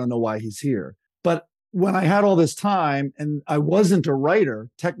month. Like, I don't know why he's here. But when I had all this time and I wasn't a writer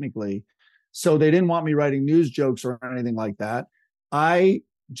technically, so they didn't want me writing news jokes or anything like that, I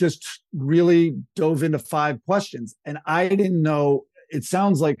just really dove into 5 questions. And I didn't know, it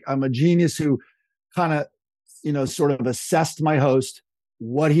sounds like I'm a genius who kind of, sort of assessed my host,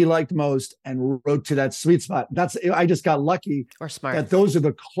 what he liked most, and wrote to that sweet spot. I just got lucky or smart that those are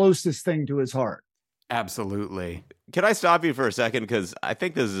the closest thing to his heart. Absolutely. Can I stop you for a second? Because I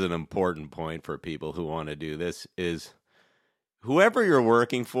think this is an important point for people who want to do this, is whoever you're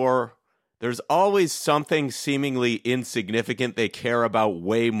working for, there's always something seemingly insignificant they care about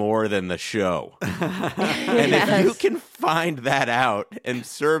way more than the show. And if you can find that out and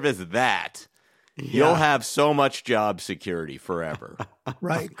service that, you'll have so much job security forever.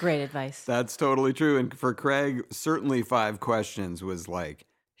 Right. Great advice. That's totally true. And for Craig, certainly 5 questions was like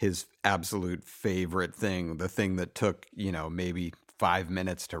his absolute favorite thing, the thing that took, maybe 5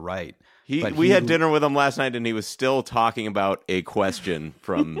 minutes to write. We had dinner with him last night, and he was still talking about a question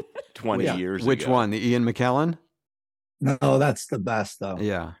from 20 years ago. Which one? The Ian McKellen? No, that's the best, though.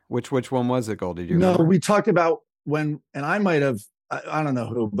 Yeah. Which one was it, Goldie? Do you remember? We talked about and I might have, I don't know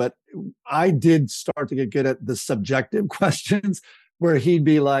who, but I did start to get good at the subjective questions where he'd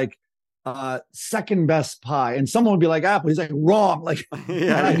be like, second best pie, and someone would be like apple. He's like, wrong. Like,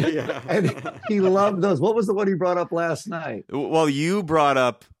 and he loved those. What was the one he brought up last night? Well, you brought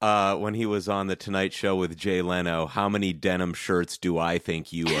up when he was on the Tonight Show with Jay Leno, how many denim shirts do I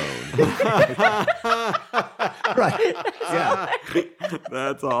think you own? Right. Yeah.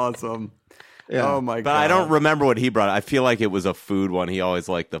 That's awesome. Yeah. Oh my God. But I don't remember what he brought. I feel like it was a food one. He always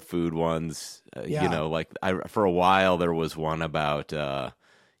liked the food ones. For a while there was one about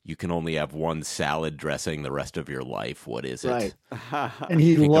you can only have one salad dressing the rest of your life. What is it? Right. And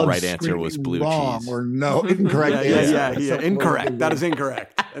he I think loves the right answer was blue cheese. Or no, incorrect. Yeah. Incorrect. That is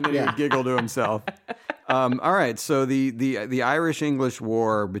incorrect. And then he would giggle to himself. All right. So the Irish-English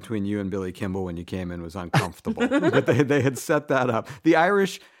war between you and Billy Kimball when you came in was uncomfortable. But they had set that up. The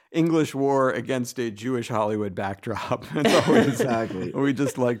Irish-English war against a Jewish Hollywood backdrop. It's always, exactly. We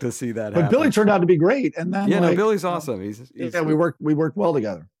just like to see that happen. But Billy turned out to be great. And then Billy's awesome. He's we worked well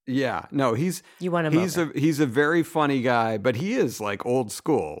together. Yeah, no, he's a very funny guy, but he is like old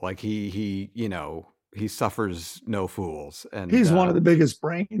school. Like he suffers no fools, and he's one of the biggest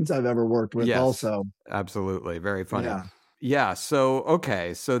brains I've ever worked with. Yes, also, absolutely, very funny. Yeah.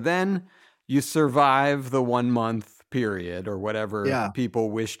 So then you survive the 1 month period or whatever people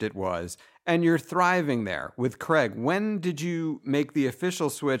wished it was, and you're thriving there with Craig. When did you make the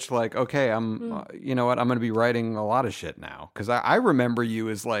official switch? Like, okay, you know what? I'm going to be writing a lot of shit now. Because I remember you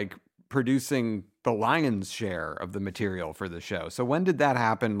as like producing the lion's share of the material for the show. So when did that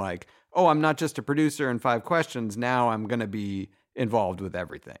happen? Like, oh, I'm not just a producer in 5 Questions. Now I'm going to be involved with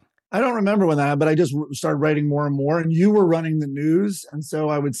everything. I don't remember when that happened, but I just started writing more and more. And you were running the news. And so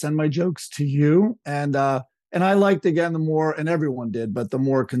I would send my jokes to you. And I liked, again, the more, and everyone did, but the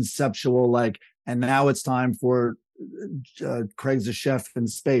more conceptual, like, and now it's time for Craig's a chef in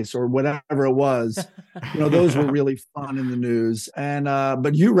space or whatever it was. Those were really fun in the news. And,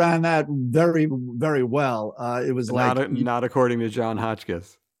 but you ran that very, very well. It was not according to John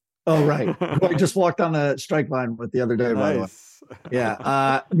Hotchkiss. Oh, right. I just walked on the strike line with the other day, by the way.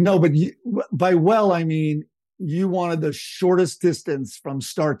 Yeah. No, but by well, I mean, you wanted the shortest distance from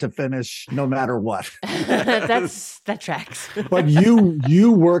start to finish, no matter what. That tracks. But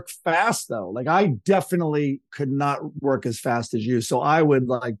you work fast though. Like I definitely could not work as fast as you. So I would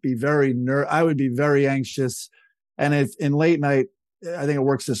be very I would be very anxious. And if in late night, I think it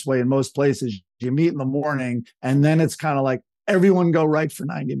works this way in most places. You meet in the morning, and then it's kind of like everyone go right for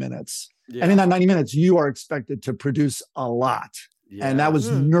 90 minutes. Yeah. And in that 90 minutes, you are expected to produce a lot, and that was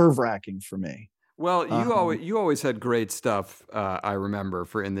nerve-wracking for me. Well, you always had great stuff. I remember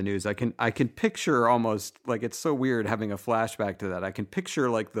for In the News. I can picture almost like it's so weird having a flashback to that. I can picture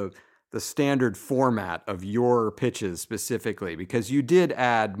like the standard format of your pitches specifically, because you did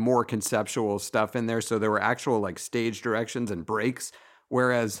add more conceptual stuff in there. So there were actual like stage directions and breaks.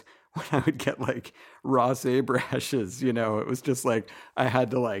 Whereas when I would get like Ross Abrash's, it was just like I had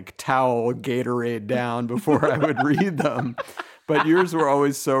to like towel Gatorade down before I would read them. But yours were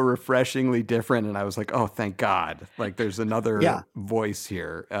always so refreshingly different. And I was like, oh, thank God. Like there's another voice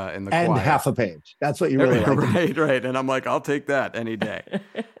here in the and choir. Half a page. That's what you really like. Right. And I'm like, I'll take that any day.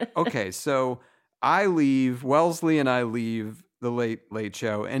 Okay, so Wellesley and I leave the Late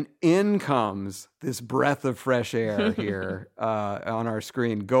Show, and in comes this breath of fresh air here on our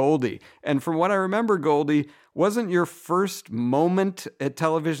screen, Goldie. And from what I remember, Goldie, wasn't your first moment at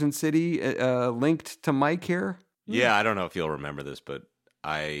Television City linked to Mike here? Yeah, I don't know if you'll remember this, but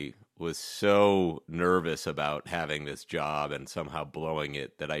I was so nervous about having this job and somehow blowing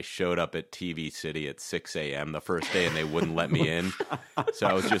it that I showed up at TV City at 6 a.m. the first day and they wouldn't let me in. So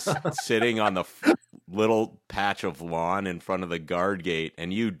I was just sitting on the little patch of lawn in front of the guard gate,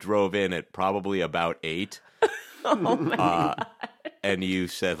 and you drove in at probably about 8. Oh my God. And you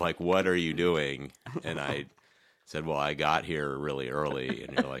said, like, what are you doing? And I said, well, I got here really early.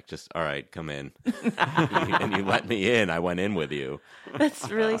 And you're like, just, all right, come in. And you let me in. I went in with you. That's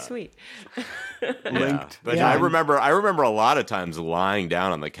really sweet. Linked. But I remember a lot of times lying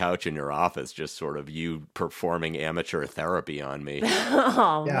down on the couch in your office, just sort of you performing amateur therapy on me.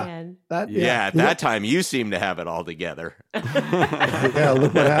 Oh, man. At that time, you seemed to have it all together. Yeah,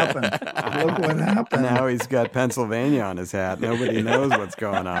 look what happened. Now he's got Pennsylvania on his hat. Nobody knows what's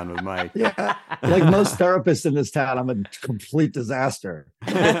going on with Mike. Yeah, like most therapists in this town, I'm a complete disaster.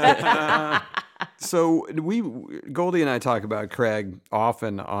 So Goldie and I talk about Craig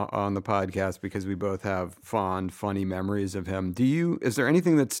often on the podcast because we both have fond, funny memories of him. Is there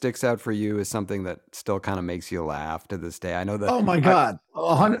anything that sticks out for you as something that still kind of makes you laugh to this day? I know that. Oh my God.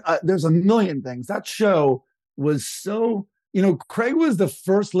 There's a million things. That show was so, Craig was the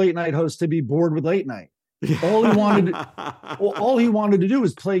first late night host to be bored with late night. All he wanted to do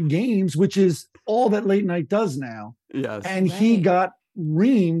was play games, which is all that late night does now. Yes. And he got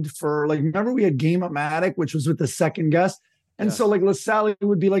reamed for, like, remember we had Game-O-Matic, which was with the second guest. And so like LaSalle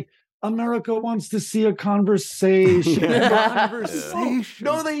would be like, America wants to see a conversation.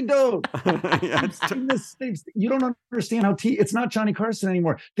 No, they don't. You don't understand how it's not Johnny Carson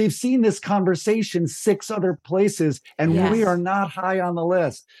anymore. They've seen this conversation 6 other places, and we are not high on the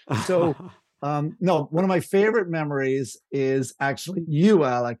list. So No, one of my favorite memories is actually you,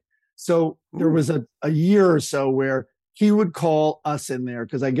 Alec. So there was a year or so where he would call us in there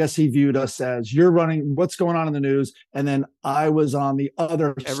because I guess he viewed us as you're running what's going on in the news. And then I was on the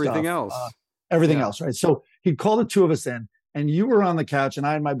other Everything stuff, else. Everything else, right? So he'd call the two of us in and you were on the couch and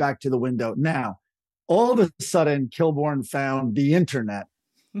I had my back to the window. Now, all of a sudden, Kilborn found the internet.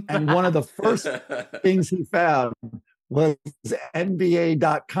 And one of the first things he found was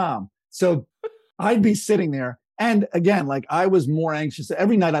NBA.com. So I'd be sitting there. And again, like I was more anxious.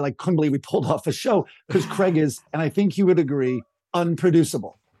 Every night I couldn't believe we pulled off a show because Craig is, and I think you would agree,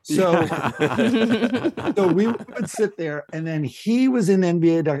 unproducible. So, so we would sit there and then he was in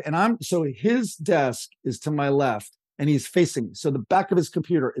NBA. And so his desk is to my left and he's facing me. So the back of his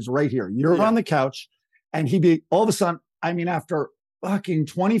computer is right here. You're on the couch and he'd be all of a sudden, I mean, after fucking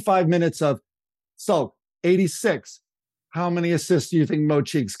 25 minutes of, so 86, how many assists do you think Mo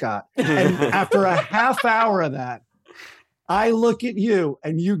Cheeks got? And after a half hour of that, I look at you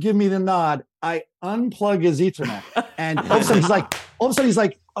and you give me the nod. I unplug his Ethernet. And all of a sudden he's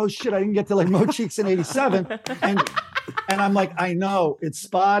like, oh shit, I didn't get to like Mo Cheeks in 87. And I'm like, I know it's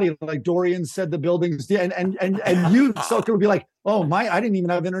spotty. Like Dorian said, the buildings, and you, Sulker, would be like, oh I didn't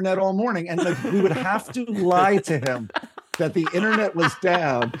even have internet all morning. And like, we would have to lie to him that the internet was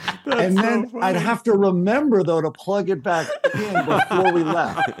down. And then I'd have to remember though to plug it back in before we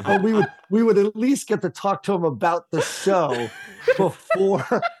left. But we would at least get to talk to him about the show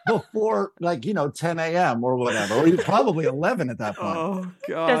before like, 10 a.m. or whatever, or probably 11 at that point. Oh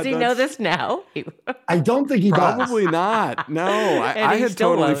God. Does he know this now? I don't think he Probably does. not. No, I had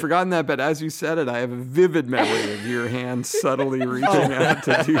totally forgotten that. But as you said it, I have a vivid memory of your hand subtly reaching out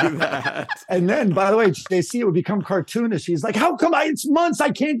to do that. And then, by the way, JC, it would become cartoonish. He's like, how come it's months?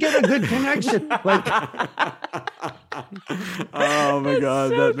 I can't get a good connection. Like, oh my God,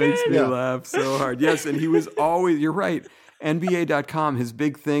 so that makes me good. laugh so hard. Yes, and he was always, you're right, NBA.com, his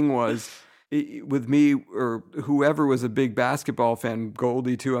big thing was, with me or whoever was a big basketball fan,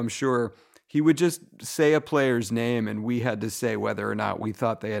 Goldie too, I'm sure, he would just say a player's name and we had to say whether or not we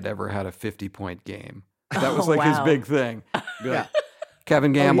thought they had ever had a 50-point game. That was his big thing. yeah.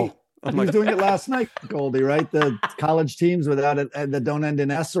 Kevin Gamble. He was doing it last night, Goldie, right? The college teams without it that don't end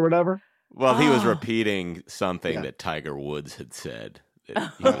in S or whatever. Well, he was repeating something that Tiger Woods had said. He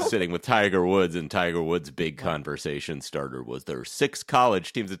was sitting with Tiger Woods, and Tiger Woods' big conversation starter was there are 6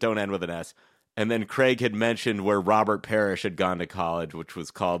 college teams that don't end with an S. And then Craig had mentioned where Robert Parrish had gone to college, which was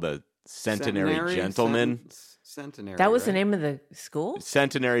called a Centenary Gentleman. Centenary. That was the name of the school?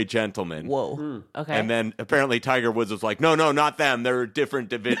 Centenary Gentleman. Whoa. Okay. And then apparently Tiger Woods was like, no, not them. They're a different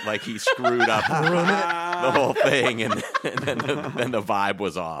division. Like he screwed up the whole thing, and then the vibe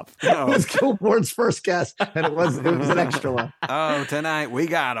was off. It was Kilborn's first guess, and it was an extra one. Oh, tonight we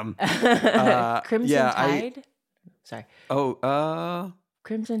got him. Crimson Tide? Sorry.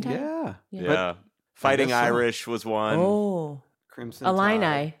 Crimson Tide? Yeah. Fighting Irish was one. Oh. Crimson Illini.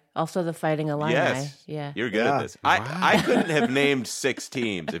 Tide. Also the Fighting Illini. Yes. Yeah. You're good at this. Wow. I couldn't have named 6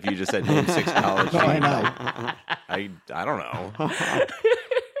 teams if you just said name 6 college teams. I know. I don't know.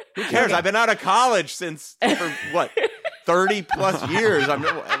 Who cares? I've been out of college for what? 30 plus years.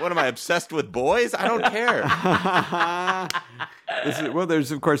 What am I, obsessed with boys? I don't care. Well,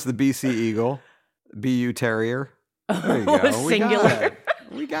 there's of course the BC Eagle, BU Terrier. There you go. Singular.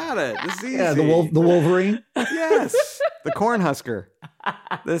 We got it. This is easy. Yeah, the Wolverine. Yes, the Cornhusker.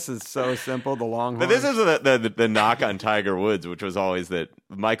 This is so simple. The Longhorn. But this is the knock on Tiger Woods, which was always that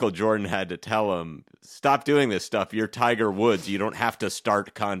Michael Jordan had to tell him, stop doing this stuff. You're Tiger Woods. You don't have to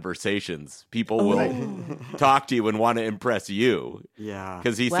start conversations. People will talk to you and want to impress you. Yeah.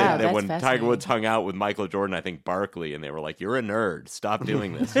 Because he said that when Tiger Woods hung out with Michael Jordan, I think Barkley, and they were like, you're a nerd. Stop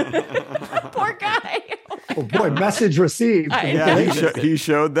doing this. Poor guy. Oh boy, message received. Yeah, he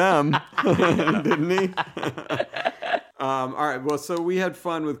showed them, didn't he? All right. Well, so we had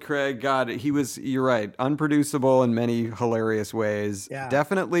fun with Craig. God, you're right. Unproducible in many hilarious ways. Yeah.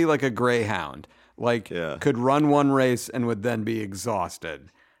 Definitely like a greyhound. Could run one race and would then be exhausted.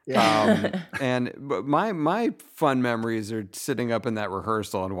 Yeah. But my fun memories are sitting up in that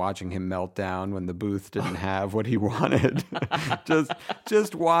rehearsal and watching him melt down when the booth didn't have what he wanted.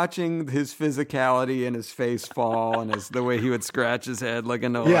 just watching his physicality and his face fall and the way he would scratch his head like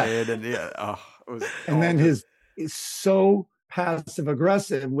annoyed. Yeah. And then his is so passive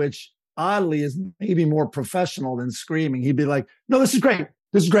aggressive, which oddly is maybe more professional than screaming. He'd be like, "No, this is great.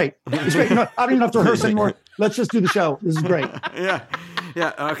 This is great. It's great. No, I don't even have to rehearse anymore. Let's just do the show. This is great." Yeah.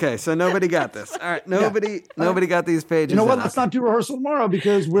 Okay. So nobody got this. All right. Nobody got these pages. You know what? Let's not do rehearsal tomorrow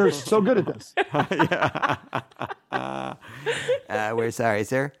because we're so good at this. We're sorry,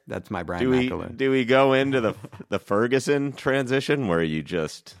 sir. That's my Brian McAloon. Do we go into the Ferguson transition where you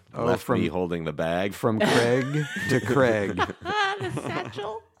just left me holding the bag? From Craig to Craig. The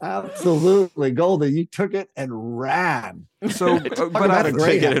satchel. Absolutely. Goldie, you took it and ran. So, but I took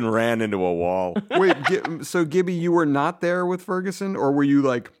it and ran into a wall. Wait, so Gibby, you were not there with Ferguson, or were you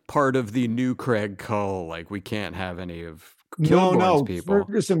like part of the new Craig cull? Like, we can't have any of Kilborn's people.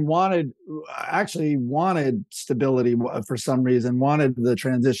 Ferguson wanted stability for some reason, wanted the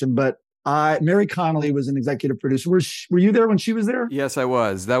transition, but Mary Connolly was an executive producer. Were you there when she was there? Yes, I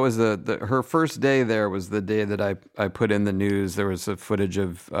was. That was her first day there was the day that I put in the news. There was a footage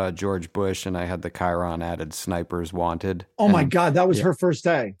of George Bush, and I had the Chiron added snipers wanted. Oh my God, that was her first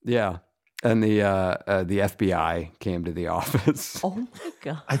day. Yeah. And the FBI came to the office. Oh my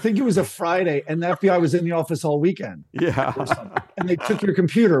God! I think it was a Friday, and the FBI was in the office all weekend. Yeah, and they took your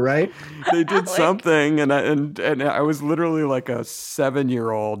computer, right? They did something, and I was literally like a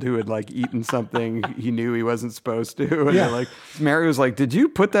 7-year-old who had like eaten something he knew he wasn't supposed to, and Mary was like, "Did you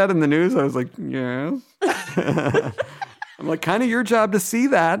put that in the news?" I was like, "Yes." I'm like, kind of your job to see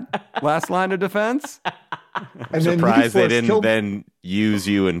that. Last line of defense. I'm surprised they didn't then use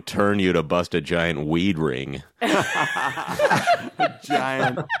you and turn you to bust a giant weed ring. a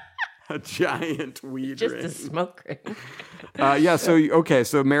giant weed Just ring. Just a smoke ring.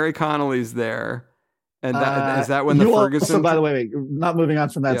 So Mary Connolly's there. And is that when the Ferguson... Also, by the way, not moving on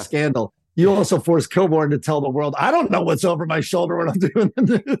from that scandal, you also forced Kilborn to tell the world, I don't know what's over my shoulder when I'm doing the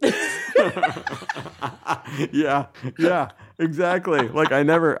news. Yeah, exactly. Like I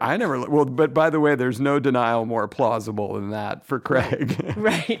never, well, but by the way, there's no denial more plausible than that for Craig.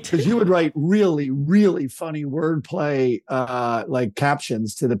 Right. Because you would write really, really funny wordplay, like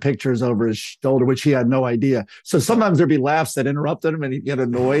captions to the pictures over his shoulder, which he had no idea. So sometimes there'd be laughs that interrupted him and he'd get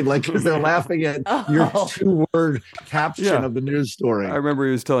annoyed, like because they're laughing at your 2-word caption of the news story. I remember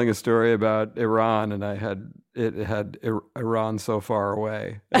he was telling a story about Iran, and it had Iran so far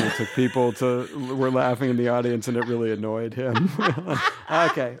away, and it took people were laughing in the audience, and it really annoyed him.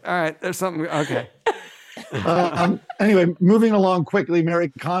 Okay, all right, there's something. Okay. Anyway, moving along quickly, Mary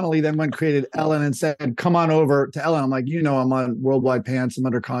Connolly then created Ellen and said, "Come on over to Ellen." I'm like, I'm on Worldwide Pants. I'm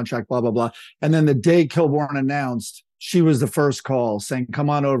under contract. Blah blah blah. And then the day Kilborn announced, she was the first call saying, "Come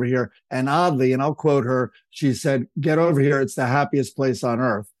on over here." And oddly, and I'll quote her, she said, "Get over here. It's the happiest place on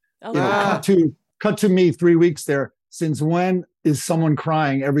earth." Oh, cut to me 3 weeks there. Since when is someone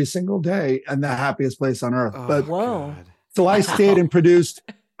crying every single day and the happiest place on earth? Whoa. So I stayed and produced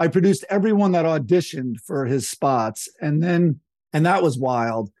everyone that auditioned for his spots. And that was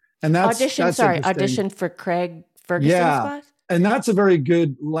wild. And auditioned for Craig Ferguson's spot? And that's a very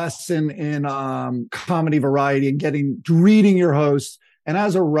good lesson in comedy variety and reading your host. And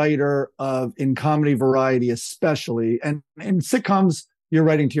as a writer in comedy variety, especially, and in sitcoms, you're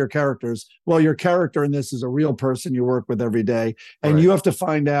writing to your characters. Well, your character in this is a real person you work with every day. And you have to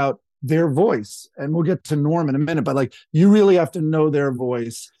find out their voice. And we'll get to Norm in a minute, but you really have to know their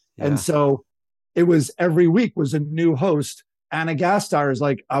voice. Yeah. And so it was every week was a new host. Anna Gasteyer is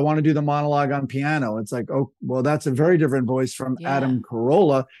like, "I want to do the monologue on piano." It's like, oh, well, that's a very different voice from Adam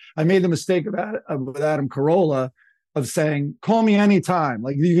Carolla. I made the mistake with Adam Carolla of saying, "Call me anytime."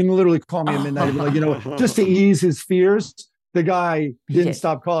 Like you can literally call me at midnight, just to ease his fears. The guy didn't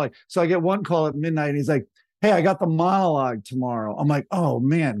stop calling. So I get one call at midnight and he's like, "Hey, I got the monologue tomorrow." I'm like, "Oh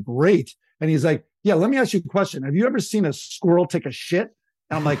man, great." And he's like, "Yeah, let me ask you a question. Have you ever seen a squirrel take a shit?"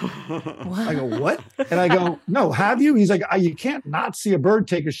 And I'm like, I go, "What?" And I go, "No, have you?" He's like, "You can't not see a bird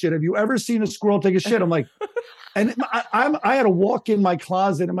take a shit. Have you ever seen a squirrel take a shit?" I'm like, and I had to walk in my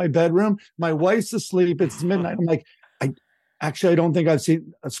closet in my bedroom. My wife's asleep. It's midnight. I'm like, I don't think I've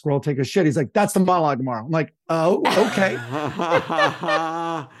seen a squirrel take a shit. He's like, "That's the monologue tomorrow." I'm like, "Oh, okay."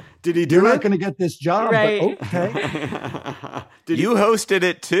 Did he do You're it? not going to get this job, right. But okay. You hosted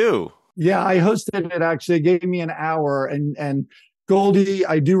it too. Yeah, I hosted it actually. It gave me an hour. And Goldie,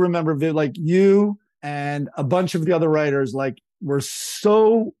 I do remember you and a bunch of the other writers were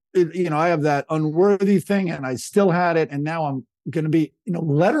so, I have that unworthy thing and I still had it. And now I'm going to be,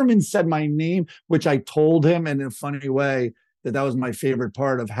 Letterman said my name, which I told him in a funny way that was my favorite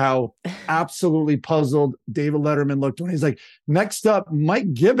part of how absolutely puzzled David Letterman looked when he's like, "Next up,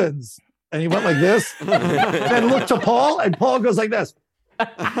 Mike Gibbons." And he went like this, then looked to Paul, and Paul goes like this.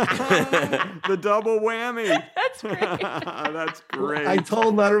 The double whammy. That's great. That's great. I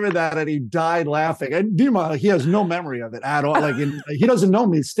told Letterman that, and he died laughing. And meanwhile, he has no memory of it at all. He doesn't know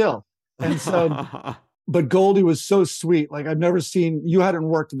me still. And so... But Goldie was so sweet. I've never seen, you hadn't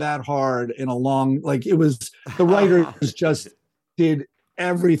worked that hard in a long, it was, the writers just did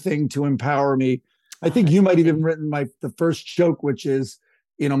everything to empower me. I think you might have even written the first joke, which is,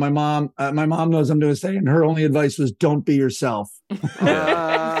 my mom knows I'm doing this thing, and her only advice was, don't be yourself.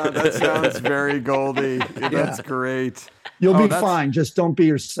 That sounds very Goldie. That's great. You'll be fine. Just don't be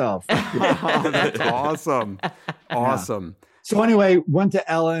yourself. That's awesome. Awesome. Yeah. So anyway, went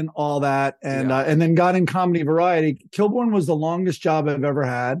to Ellen, all that, and then got in comedy variety. Kilborn was the longest job I've ever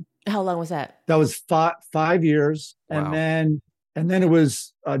had. How long was that? That was 5 years. Wow. And then it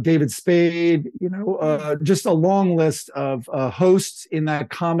was David Spade, just a long list of hosts in that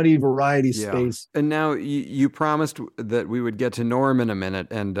comedy variety space. And now you promised that we would get to Norm in a minute,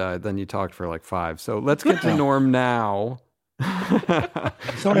 and then you talked for like 5. So let's get to Norm now.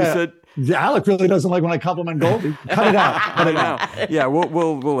 Sorry, Alec really doesn't like when I compliment Goldie. Cut it out. Cut it out. Yeah,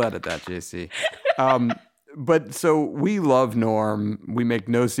 we'll edit that, JC. But so we love Norm. We make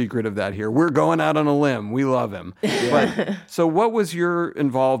no secret of that here. We're going out on a limb. We love him. But so what was your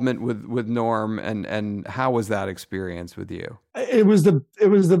involvement with Norm, and how was that experience with you? It was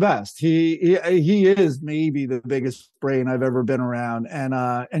the best. He is maybe the biggest brain I've ever been around.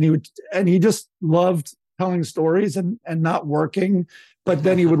 And he just loved telling stories and not working, but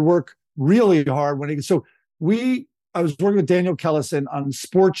then he would work really hard I was working with Daniel Kellison on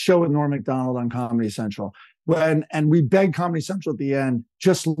Sports Show with Norm Macdonald on Comedy Central. And we begged Comedy Central at the end,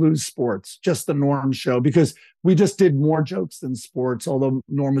 just lose sports, just the Norm show, because we just did more jokes than sports, although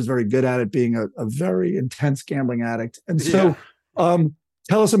Norm was very good at it, being a very intense gambling addict. And so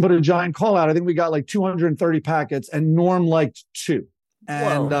Kellison put a giant call out. I think we got like 230 packets, and Norm liked 2.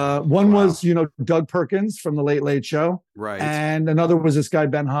 And one was, Doug Perkins from the Late Late Show. Right. And another was this guy,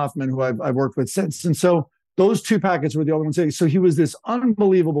 Ben Hoffman, who I've worked with since. And so those 2 packets were the only ones. So he was this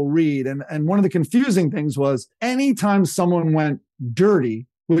unbelievable read. And one of the confusing things was anytime someone went dirty,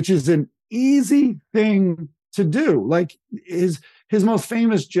 which is an easy thing to do, like his most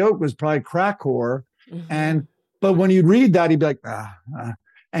famous joke was probably crack whore. Mm-hmm. But when you'd read that, he'd be like,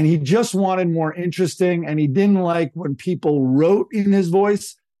 and he just wanted more interesting. And he didn't like when people wrote in his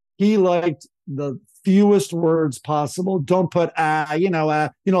voice. He liked the fewest words possible. Don't put,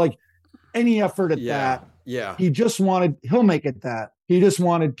 like any effort at that. Yeah. He'll make it that. He just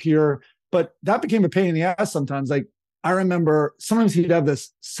wanted pure, but that became a pain in the ass sometimes. Like I remember sometimes he'd have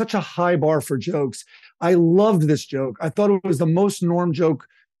such a high bar for jokes. I loved this joke. I thought it was the most Norm joke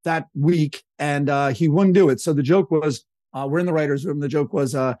that week, and he wouldn't do it. So the joke was, we're in the writer's room. The joke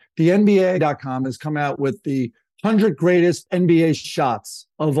was, the NBA.com has come out with the 100 greatest NBA shots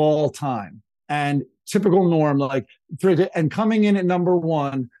of all time. And typical Norm, and coming in at number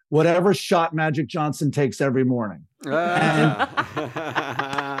 1, whatever shot Magic Johnson takes every morning.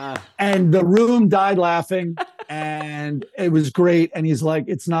 And the room died laughing, and it was great. And he's like,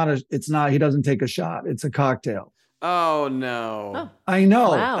 he doesn't take a shot. It's a cocktail. Oh, no. Oh. I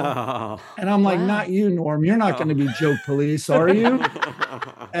know. Wow. And I'm like, not you, Norm. You're not going to be joke police, are you?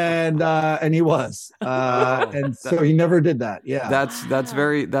 And he was. And so he never did that. Yeah. That's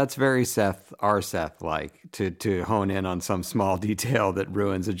very Seth like to hone in on some small detail that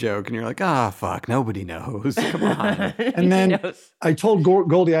ruins a joke. And you're like, fuck, nobody knows. Come on. And then I told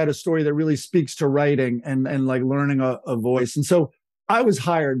Goldie I had a story that really speaks to writing and like learning a voice. And so I was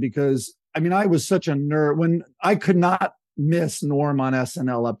hired because I was such a nerd when I could not miss Norm on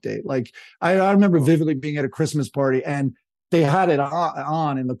SNL Update. Like I remember vividly being at a Christmas party and they had it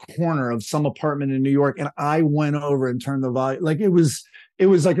on in the corner of some apartment in New York. And I went over and turned the volume. Like I was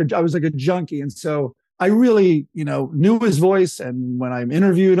like a junkie. And so I really, knew his voice. And when I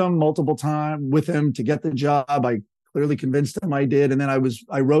interviewed him multiple times with him to get the job, I clearly convinced him I did. And then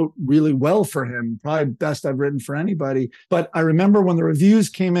I wrote really well for him, probably best I've written for anybody. But I remember when the reviews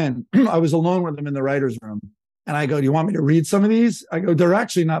came in, I was alone with him in the writer's room. And I go, do you want me to read some of these? I go, they're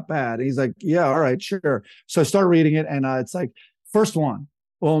actually not bad. And he's like, yeah, all right, sure. So I start reading it. And it's like, first one.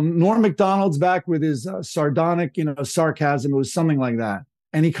 Well, Norm Macdonald's back with his sardonic, sarcasm. It was something like that.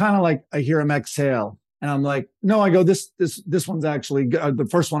 And he kind of like, I hear him exhale. And I'm like, no, I go, this one's actually good. The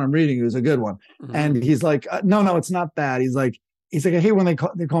first one I'm reading is a good one. Mm-hmm. And he's like, no, it's not bad. He's like, I hate when they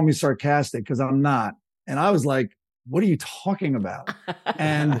call me sarcastic because I'm not. And I was like, what are you talking about?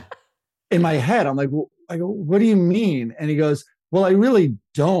 And in my head, I'm like, I go, what do you mean? And he goes, well, I really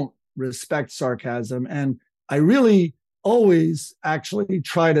don't respect sarcasm. And I really always actually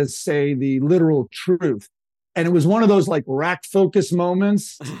try to say the literal truth. And it was one of those like rack focus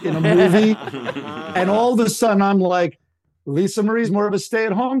moments in a movie. And all of a sudden I'm like, Lisa Marie's more of a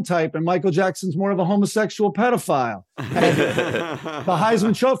stay-at-home type and Michael Jackson's more of a homosexual pedophile. And the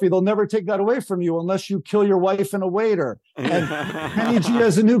Heisman Trophy, they'll never take that away from you unless you kill your wife and a waiter. And Kenny G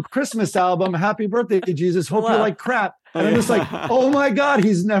has a new Christmas album, Happy Birthday, Jesus. Hope you like crap. And I'm just like, oh my God,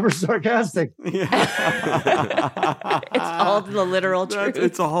 he's never sarcastic. It's all the literal truth.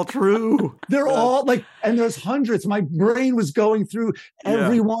 It's all true. They're all like, and there's hundreds. My brain was going through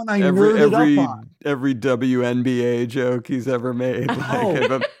everyone I nerded up on. Every WNBA joke he's ever made.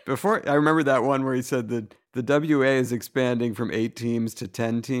 But before, I remember that one where he said that the WA is expanding from 8 teams to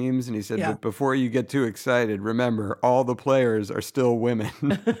 10 teams. And he said, but before you get too excited, remember, all the players are still women.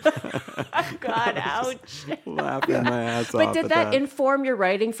 God, ouch. Laughing my ass off. But did that inform your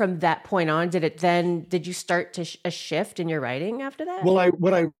writing from that point on? Did you start to a shift in your writing after that? Well,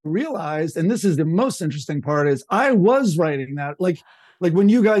 what I realized, and this is the most interesting part, is I was writing that. Like when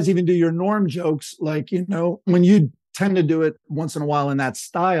you guys even do your Norm jokes, like, you know, when you tend to do it once in a while in that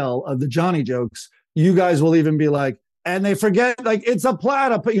style of the Johnny jokes, you guys will even be like, and they forget, like, it's a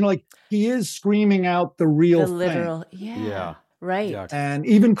platypus, you know, like he is screaming out the real thing. Literal, yeah. Right. Yeah. And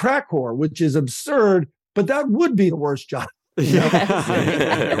even crack whore, which is absurd, but that would be the worst job.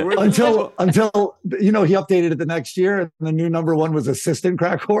 until you know, he updated it the next year and the new number 1 was assistant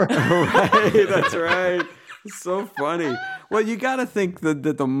crack whore. Right, that's right. It's so funny. Well, you got to think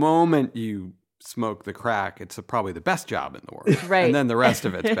that the moment you smoke the crack, it's probably the best job in the world. Right. And then the rest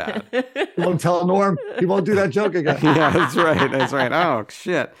of it's bad. Don't tell Norm. He won't do that joke again. Yeah, that's right. Oh,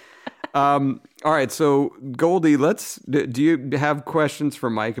 shit. All right. So, Goldie, do you have questions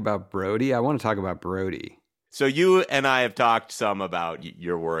for Mike about Brody? I want to talk about Brody. So you and I have talked some about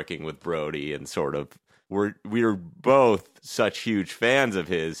your working with Brody, and sort of we're both such huge fans of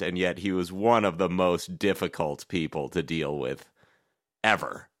his, and yet he was one of the most difficult people to deal with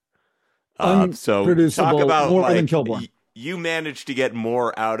ever. So talk about more than Kilborn. You managed to get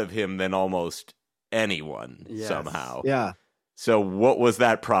more out of him than almost anyone somehow. Yeah. So what was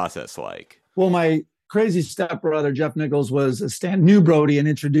that process like? Well, my crazy stepbrother, Jeff Nichols, knew Brody and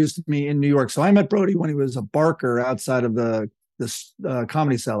introduced me in New York. So I met Brody when he was a barker outside of the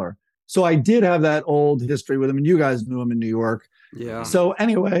Comedy Cellar. So I did have that old history with him, and you guys knew him in New York. Yeah. So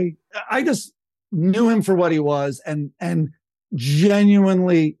anyway, I just knew him for what he was and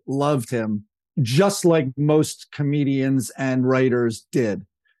genuinely loved him, just like most comedians and writers did.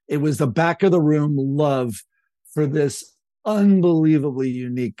 It was the back of the room love for this unbelievably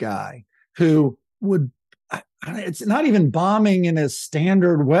unique guy who would, it's not even bombing in a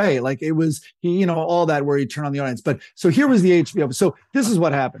standard way. Like it was, you know, all that where you turn on the audience. But so here was the HBO. So this is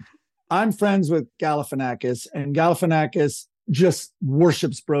what happened. I'm friends with Galifianakis, and Galifianakis just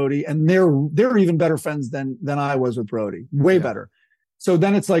worships Brody, and they're even better friends than I was with Brody, way better. So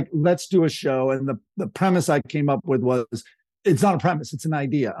then it's like, let's do a show. And the premise I came up with was, it's not a premise, it's an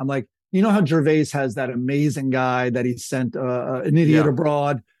idea. I'm like, you know how Gervais has that amazing guy that he sent an idiot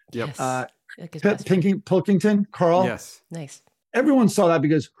abroad? Yep. Pilkington, Carl? Yes. Nice. Everyone saw that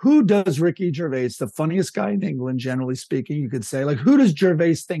because who does Ricky Gervais, the funniest guy in England, generally speaking, you could say, like, who does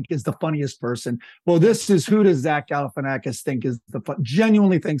Gervais think is the funniest person? Well, this is who does Zach Galifianakis think is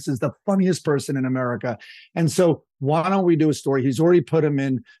genuinely thinks is the funniest person in America. And so why don't we do a story? He's already put him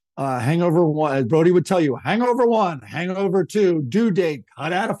in Hangover 1. As Brody would tell you, Hangover 1, Hangover 2, Due Date,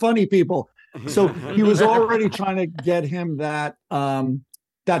 cut out of funny people. So he was already trying to get him that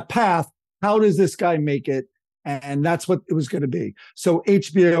path. How does this guy make it? And that's what it was going to be. So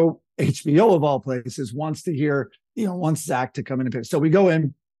HBO of all places wants Zach to come in and pick. So we go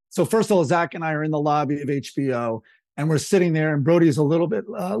in. So first of all, Zach and I are in the lobby of HBO, and we're sitting there, and Brody is a little bit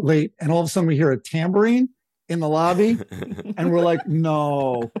late, and all of a sudden we hear a tambourine in the lobby, and we're like,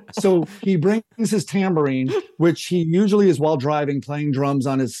 no. So he brings his tambourine, which he usually is while driving, playing drums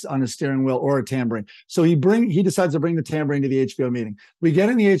on his steering wheel, or a tambourine. So he decides to bring the tambourine to the HBO meeting. We get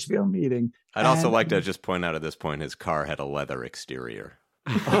in the HBO meeting. I'd also like to just point out at this point, his car had a leather exterior.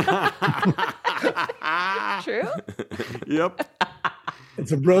 True? Yep.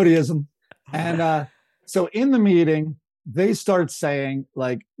 It's a Brodyism. And so in the meeting, they start saying,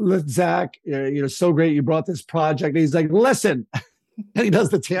 like, Zach, you're so great. You brought this project. And he's like, listen. And he does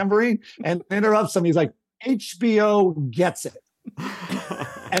the tambourine and interrupts him. He's like, HBO gets it.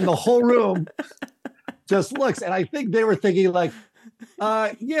 And the whole room just looks. And I think they were thinking, like,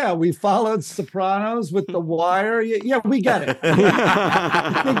 yeah, we followed Sopranos with The Wire. Yeah, we get it.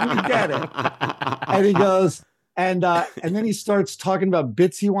 I think we get it. And he goes, and then he starts talking about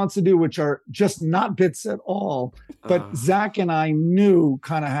bits he wants to do, which are just not bits at all. But Zach and I knew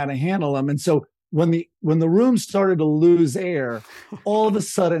kind of how to handle them. And so when the room started to lose air, all of a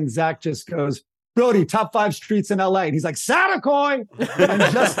sudden Zach just goes, Brody, top 5 streets in LA. And he's like, Satakoy.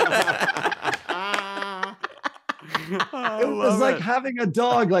 And just it was like having a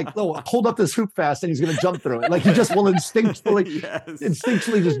dog, like, oh, hold up this hoop fast, and he's going to jump through it. Like he just will instinctually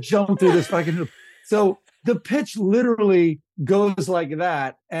just jump through this fucking hoop. So the pitch literally goes like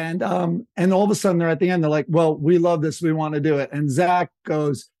that. And all of a sudden they're at the end, they're like, well, we love this. We want to do it. And Zach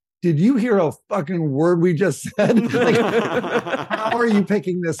goes, did you hear a fucking word we just said? Like, how are you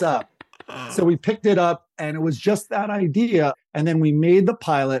picking this up? So we picked it up, and it was just that idea. And then we made the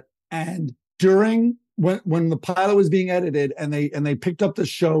pilot. And when the pilot was being edited and they picked up the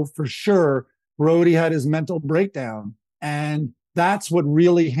show for sure, Brody had his mental breakdown. And that's what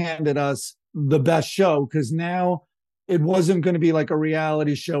really handed us the best show, because now it wasn't going to be like a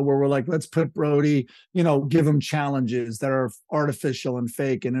reality show where we're like, let's put Brody, give him challenges that are artificial and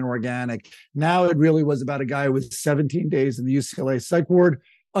fake and inorganic. Now it really was about a guy who was 17 days in the UCLA psych ward,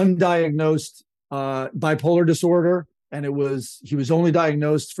 undiagnosed bipolar disorder. And he was only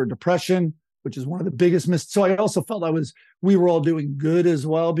diagnosed for depression, which is one of the biggest So I also felt we were all doing good as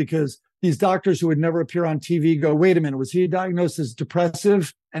well, because these doctors who would never appear on TV go, wait a minute, was he diagnosed as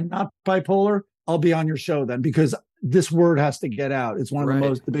depressive and not bipolar? I'll be on your show then, because this word has to get out. It's one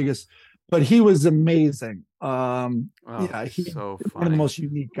of the biggest, but he was amazing. He's so funny. One of the most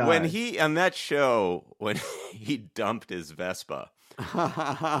unique guys. On that show, when he dumped his Vespa,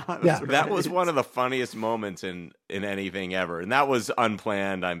 that was one of the funniest moments in anything ever. And that was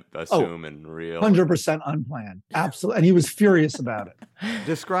unplanned, I assume, and real. 100% unplanned. Absolutely. And he was furious about it.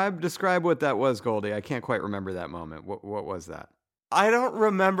 Describe what that was, Goldie. I can't quite remember that moment. What was that? I don't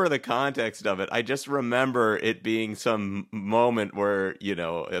remember the context of it. I just remember it being some moment where,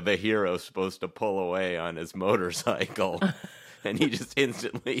 the hero's supposed to pull away on his motorcycle and he just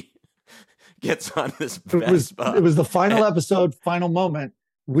instantly gets on this Vespa. It was the final episode, final moment.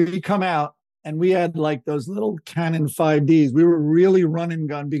 We come out and we had like those little Canon 5Ds. We were really run and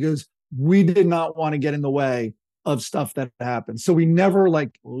gun because we did not want to get in the way of stuff that happened. So we never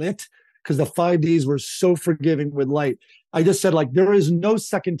lit, because the 5Ds were so forgiving with light. I just said, there is no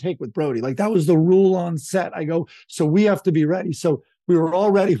second take with Brody. That was the rule on set. I go, so we have to be ready. So we were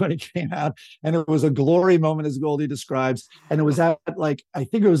all ready when it came out, and it was a glory moment, as Goldie describes. And it was at I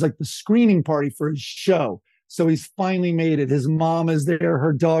think it was the screening party for his show. So he's finally made it. His mom is there.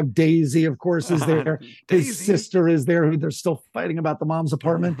 Her dog Daisy, of course, is there. His sister is there. They're still fighting about the mom's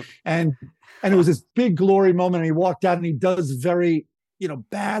apartment. And it was this big glory moment. And he walked out and he does very,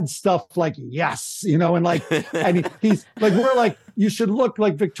 bad stuff yes, and he's we're you should look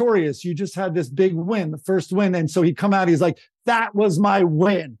victorious. You just had this big win, the first win. And so he'd come out, he's like, that was my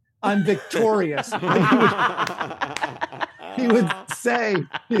win. I'm victorious. He would say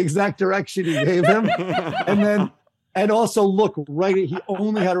the exact direction he gave him. And also look right. He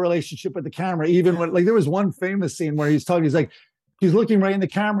only had a relationship with the camera. Even when there was one famous scene where he's talking, he's looking right in the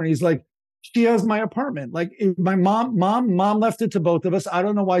camera and he's like, she has my apartment. My mom left it to both of us. I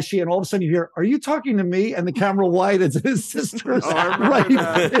don't know why and all of a sudden you hear, are you talking to me? And the camera widens and his sister's right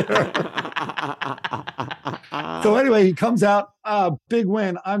there. So anyway, he comes out, big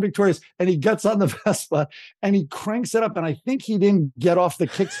win. I'm victorious. And he gets on the Vespa and he cranks it up. And I think he didn't get off the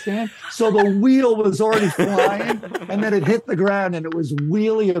kickstand. So the wheel was already flying and then it hit the ground and it was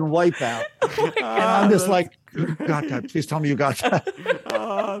wheelie and wipeout. And I'm just you got that. Please tell me you got that.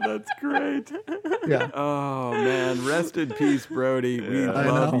 Oh, that's great. Yeah. Oh, man. Rest in peace, Brody. We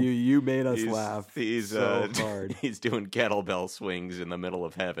love you. You made us laugh. He's so hard. He's doing kettlebell swings in the middle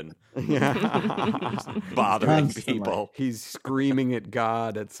of heaven. Yeah. Bothering people. He's screaming at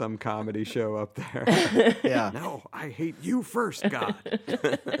God at some comedy show up there. Yeah. No, I hate you first, God.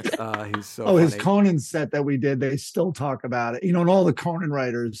 He's so funny. His Conan set that we did, they still talk about it. And all the Conan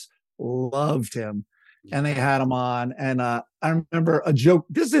writers loved him. And they had him on. And I remember a joke.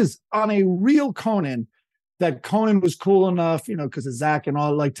 This is on a real Conan, that Conan was cool enough, because of Zach and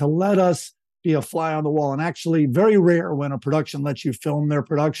all, to let us be a fly on the wall. And actually very rare when a production lets you film their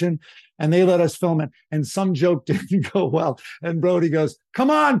production. And they let us film it. And some joke didn't go well. And Brody goes,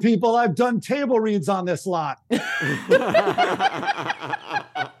 come on, people. I've done table reads on this lot.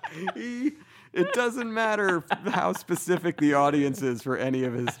 It doesn't matter how specific the audience is for any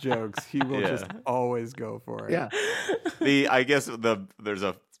of his jokes. He will just always go for it. Yeah. There's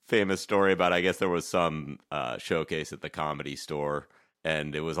a famous story about, I guess there was some showcase at the Comedy Store,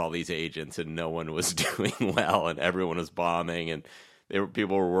 and it was all these agents and no one was doing well and everyone was bombing and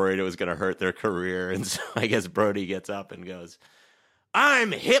people were worried it was going to hurt their career. And so I guess Brody gets up and goes,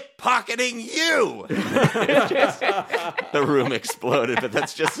 I'm hip pocketing you. The room exploded, but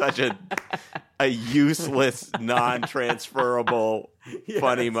that's just such a useless, non-transferable,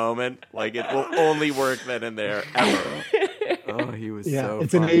 funny moment. It will only work then and there ever. Oh, he was so funny.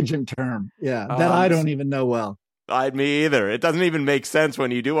 It's an agent term. Yeah, that I don't even know well. Me either. It doesn't even make sense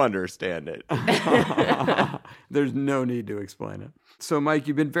when you do understand it. There's no need to explain it. So, Mike,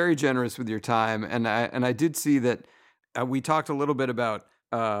 you've been very generous with your time, and I did see that we talked a little bit about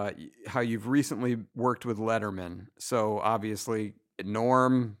how you've recently worked with Letterman. So, obviously,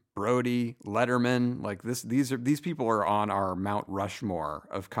 Norm, Brody, Letterman, like these people are on our Mount Rushmore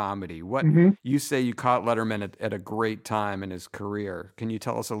of comedy. What you say you caught Letterman at a great time in his career. Can you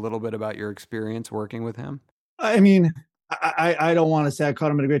tell us a little bit about your experience working with him? I mean, I don't want to say I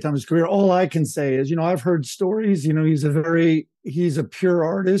caught him at a great time in his career. All I can say is, I've heard stories, he's a pure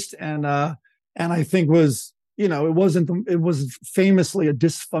artist, and I think it was famously a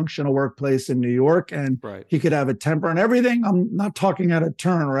dysfunctional workplace in New York, and he could have a temper and everything. I'm not talking out of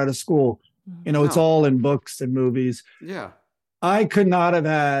turn or out of school. It's all in books and movies. Yeah. I could not have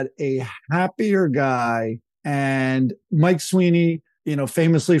had a happier guy. And Mike Sweeney,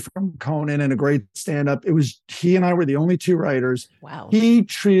 famously from Conan and a great stand-up. It was he and I were the only two writers. Wow. He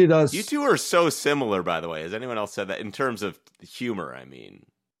treated us. You two are so similar, by the way. Has anyone else said that in terms of humor? I mean,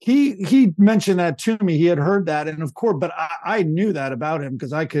 he mentioned that to me. He had heard that, and of course, but I knew that about him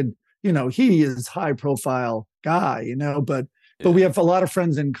because I could, he is high-profile guy, but we have a lot of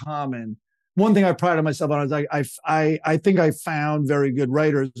friends in common. One thing I prided myself on is I think I found very good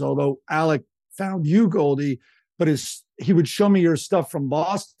writers. Although Alec found you, Goldie, but he would show me your stuff from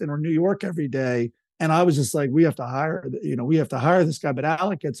Boston or New York every day. And I was just like, we have to hire this guy, but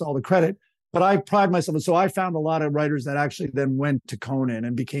Alec gets all the credit. But I pride myself. And so I found a lot of writers that actually then went to Conan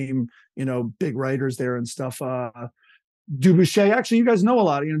and became, big writers there and stuff. Dubuchet, actually, you guys know a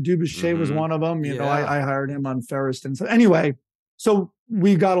lot. Dubuchet was one of them. I hired him on Ferris. And so anyway, so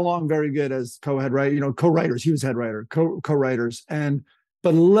we got along very good as co-writers. He was head writer, co-writers.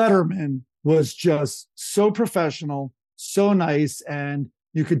 But Letterman was just so professional, so nice. And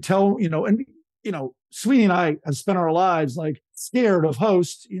you could tell, Sweeney and I have spent our lives like scared of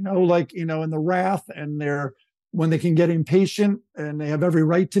hosts, in the wrath and when they can get impatient and they have every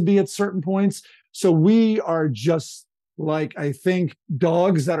right to be at certain points. So we are just like, I think,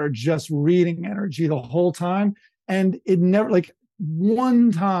 dogs that are just reading energy the whole time. And it never, like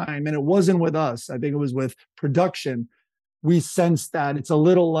one time, and it wasn't with us, I think it was with production, we sensed that it's a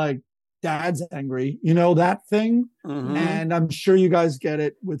little like, Dad's angry, that thing. Mm-hmm. And I'm sure you guys get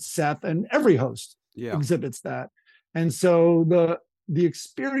it with Seth, and every host exhibits that. And so the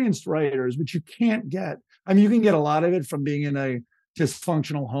experienced writers, which you can't get, you can get a lot of it from being in a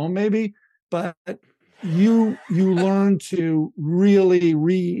dysfunctional home maybe, but you learn to really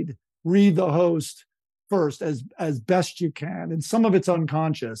read the host first as best you can. And some of it's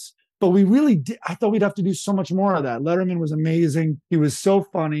unconscious, but I thought we'd have to do so much more of that. Letterman was amazing. He was so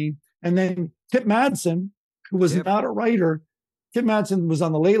funny. And then Kip Madsen, who was not a writer, Kip Madsen was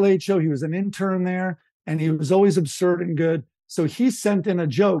on the Late Late Show. He was an intern there, and he was always absurd and good. So he sent in a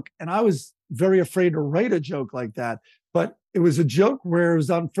joke, and I was very afraid to write a joke like that. But it was a joke where it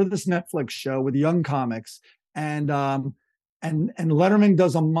was on for this Netflix show with young comics, and Letterman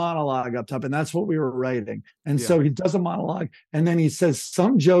does a monologue up top, and that's what we were writing. And so he does a monologue, and then he says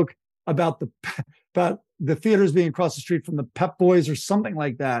some joke about the theaters being across the street from the Pep Boys or something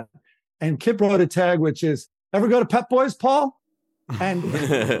like that. And Kip wrote a tag, which is, ever go to Pep Boys, Paul? And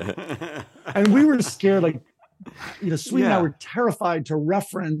and we were scared, like, Sweeney and I were terrified to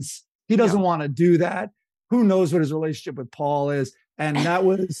reference. He doesn't want to do that. Who knows what his relationship with Paul is? And that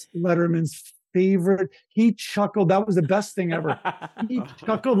was Letterman's favorite. He chuckled. That was the best thing ever. He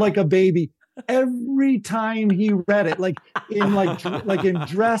chuckled like a baby every time he read it, like in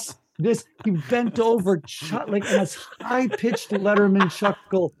dress. He bent over, like in a high-pitched Letterman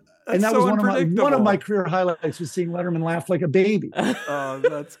chuckle. And that was one of my career highlights, was seeing Letterman laugh like a baby. Oh,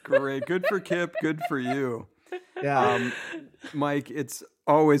 that's great. Good for Kip. Good for you. Yeah. Mike, it's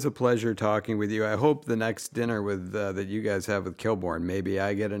always a pleasure talking with you. I hope the next dinner that you guys have with Kilborn, maybe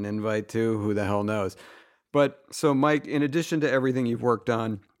I get an invite too. Who the hell knows? But so, Mike, in addition to everything you've worked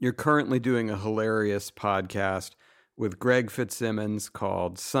on, you're currently doing a hilarious podcast with Greg Fitzsimmons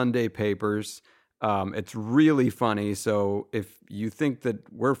called Sunday Papers. It's really funny. So if you think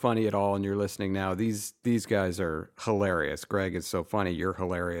that we're funny at all and you're listening now, these guys are hilarious. Greg is so funny. You're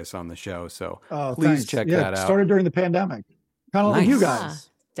hilarious on the show. So please check that out. Started during the pandemic. Kind of like you guys.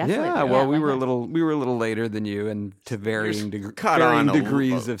 Definitely. Yeah, well, we were a little later than you, and to varying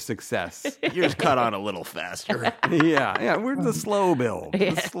degrees of success. Yours cut on a little faster. Yeah, we're the slow build,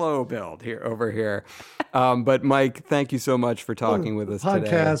 over here. But Mike, thank you so much for talking with us today.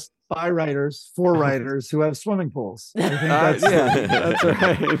 Podcast by writers for writers who have swimming pools. I think that's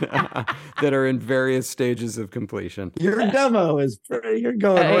right. That are in various stages of completion. Your demo is you're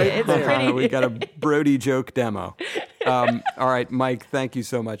going right there. We got a Brody joke demo. All right, Mike, thank you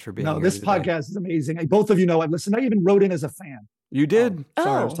so much for being here. No, this podcast is amazing. Both of you know I've listened. I even wrote in as a fan. You did?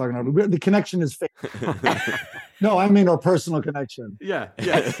 Sorry, I was talking about the connection is fake. No, I mean our personal connection.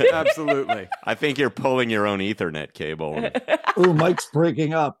 Yes, absolutely. I think you're pulling your own Ethernet cable. Ooh, Mike's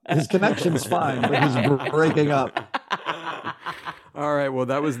breaking up. His connection's fine, but he's breaking up. All right, well,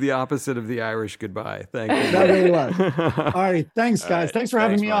 that was the opposite of the Irish goodbye. Thank you. That really was. All right, thanks, guys. Right. Thanks for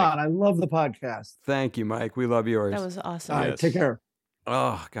having me on. I love the podcast. Thank you, Mike. We love yours. That was awesome. All right, take care.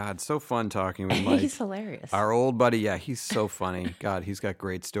 Oh, God, so fun talking with Mike. He's hilarious. Our old buddy, he's so funny. God, he's got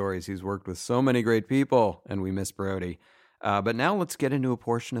great stories. He's worked with so many great people, and we miss Brody. But now let's get into a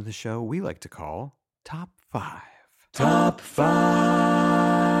portion of the show we like to call Top 5. Top 5.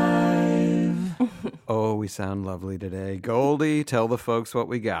 Oh, we sound lovely today. Goldie, tell the folks what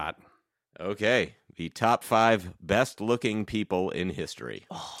we got. Okay, the top 5 best-looking people in history.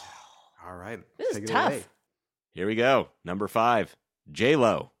 Oh, all right. This is tough. Away. Here we go. Number 5.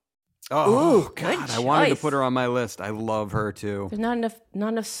 J-Lo. Oh, God, I wanted to put her on my list. I love her, too. There's not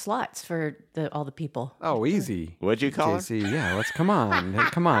enough slots for all the people. Oh, easy. What'd you call JC, her? Yeah, come on.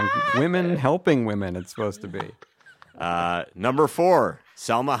 Women helping women, it's supposed to be. Number 4,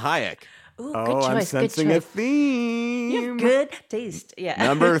 Salma Hayek. Ooh, good choice, I'm sensing a theme. You have good taste. Yeah.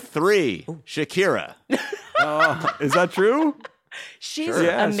 Number 3, Shakira. Is that true? She's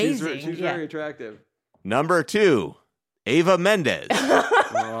amazing. She's very attractive. Number 2, Eva Mendes.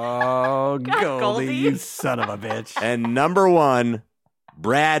 Oh, Goldie, you son of a bitch. And number 1,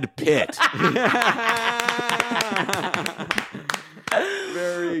 Brad Pitt.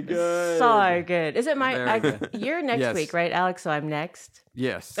 Very good. So good. Is it you're next week, right, Alex? So I'm next?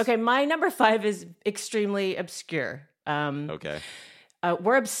 Yes. Okay, my number 5 is extremely obscure. Okay.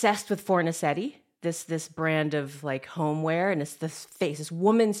 We're obsessed with Fornasetti, this brand of like homeware, and it's this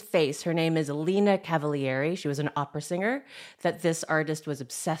woman's face. Her name is Lina Cavalieri. She was an opera singer that this artist was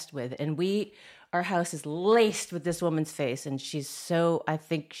obsessed with, and our house is laced with this woman's face, and I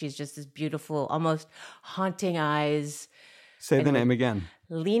think she's just this beautiful, almost haunting eyes. Say the name again.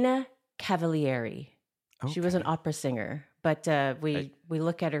 Lina Cavalieri. Okay. She was an opera singer, but we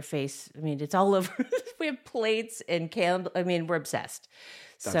look at her face. I mean, it's all over. We have plates and candles. I mean, we're obsessed.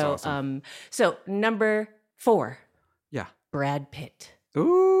 That's awesome. So number 4. Yeah. Brad Pitt.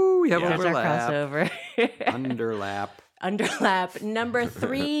 Ooh, we have There's overlap. our crossover. Underlap. Number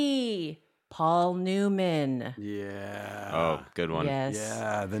 3. Paul Newman. Yeah. Oh, good one. Yes.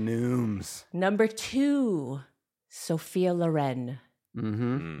 Yeah, the Nooms. Number 2. Sophia Loren.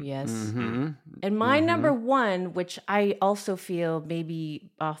 Mm-hmm. Yes. Mm-hmm. And my number 1, which I also feel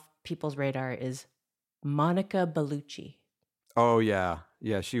maybe off people's radar, is Monica Bellucci. Oh yeah,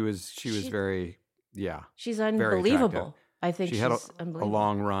 she was very She's unbelievable. I think she had a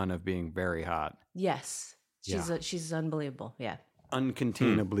long run of being very hot. Yes, she's unbelievable. Yeah,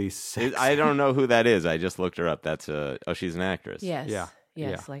 uncontainably sexy. I don't know who that is. I just looked her up. That's she's an actress. Yes. Yeah.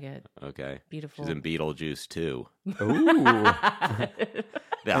 Yes, like a beautiful. She's in Beetlejuice too. Ooh.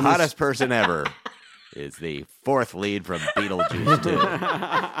 The hottest person ever is the 4th lead from Beetlejuice 2.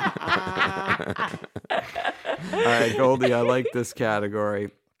 All right, Goldie, I like this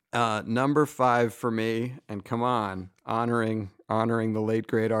category. Number 5 for me, and come on, honoring the late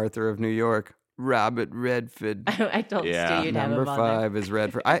great Arthur of New York, Robert Redford. I told Stu you'd have him on Number 5 is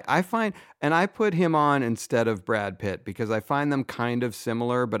Redford. I find, and I put him on instead of Brad Pitt because I find them kind of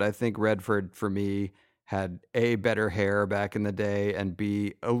similar, but I think Redford for me had A, better hair back in the day, and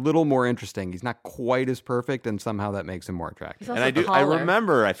B, a little more interesting. He's not quite as perfect, and somehow that makes him more attractive. And I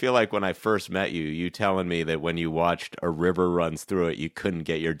remember, I feel like when I first met you telling me that when you watched A River Runs Through It, you couldn't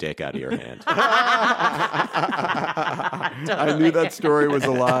get your dick out of your hand. I knew that story was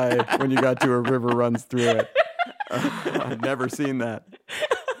a lie when you got to A River Runs Through It. I've never seen that.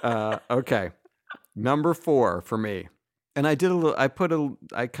 Okay. Number 4 for me. And I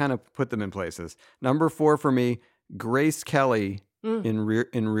kind of put them in places. Number 4 for me, Grace Kelly in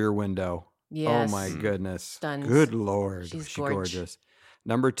Rear Window. Yes. Oh my goodness. Stuns. Good Lord. She's gorgeous.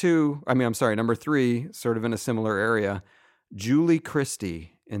 Number 3, sort of in a similar area, Julie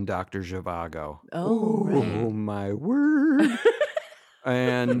Christie in Dr. Zhivago. Oh, right. Oh my word.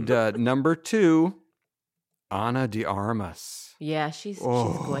 And number 2, Ana de Armas. Yeah, she's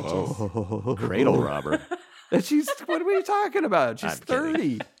gorgeous. Cradle robber. And she's, what are we talking about? She's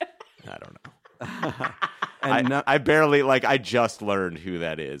 30. I don't know. I barely, I just learned who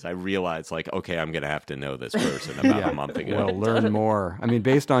that is. I realized, okay, I'm going to have to know this person about a month ago. Well, learn more. I mean,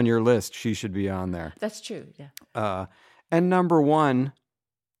 based on your list, she should be on there. That's true, yeah. And number one,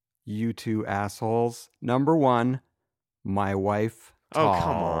 you two assholes. Number one, my wife, Tall. Oh,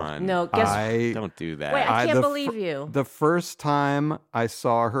 come on. No, don't do that. Wait, I can't believe you. The first time I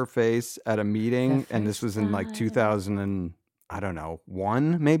saw her face at a meeting, and this was in 2000 and, I don't know,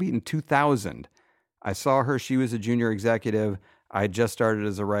 maybe in 2000. I saw her. She was a junior executive. I had just started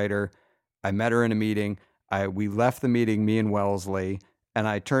as a writer. I met her in a meeting. We left the meeting, me and Wellesley, and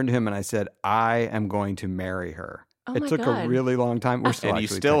I turned to him and I said, I am going to marry her. Oh, it took a really long time. We're still and you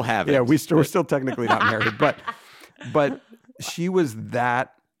still haven't. Yeah, we're still technically not married, but she was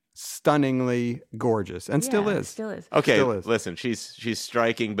that stunningly gorgeous and still is. Okay, still is. Listen, she's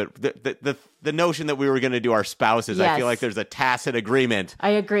striking, but the notion that we were going to do our spouses, I feel like there's a tacit agreement. I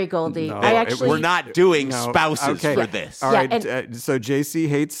agree, Goldie. No, we're not doing spouses for this. All right, so JC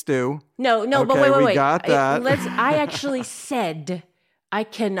hates Stu. No, okay, but wait. We got that. I actually said I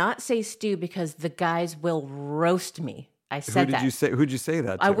cannot say Stu because the guys will roast me. I said that. Who'd you say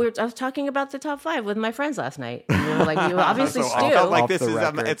that to? I was talking about the top 5 with my friends last night. And we were like, you obviously Stu. I felt like this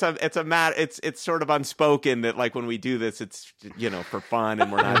is it's sort of unspoken that when we do this, it's for fun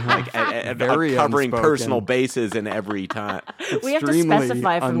and we're not Very covering unspoken. personal bases in every time. We have to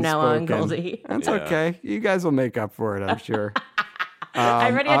specify from now on, Goldie. That's okay. You guys will make up for it, I'm sure.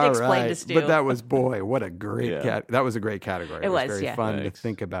 I already had to explain to Stu. But that was, what a great that was a great category. It was very fun Thanks. to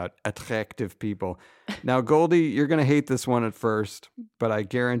think about attractive people. Now, Goldie, you're going to hate this one at first, but I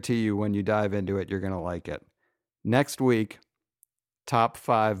guarantee you when you dive into it, you're going to like it. Next week, top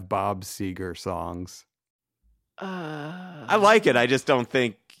 5 Bob Seger songs. I like it. I just don't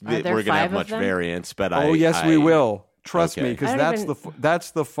think that we're going to have much variance. But we will. Trust me, because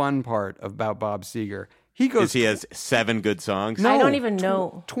that's the fun part about Bob Seger. He has 7 good songs? No, I don't even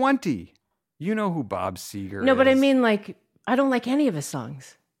know. 20. You know who Bob Seger is. No, but I mean, I don't like any of his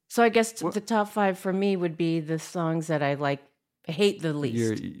songs. So I guess the top 5 for me would be the songs that I hate the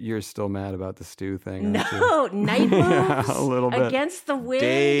least. You're still mad about the Stu thing, aren't you? No, Night Moves, a little bit. Against the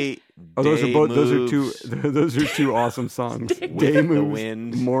Wind. Those are two awesome songs. Day Moves, the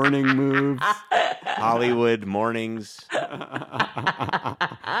Wind, Morning Moves, Hollywood Mornings.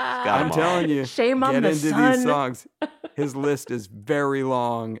 I'm telling you, Shame on get the into sun. these songs. His list is very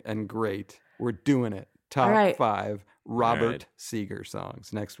long and great. We're doing it. Top 5 Robert Seger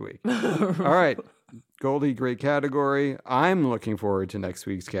songs next week. All right. Goldie, great category. I'm looking forward to next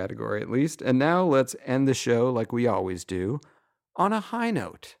week's category, at least. And now let's end the show like we always do, on a high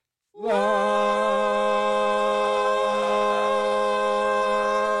note.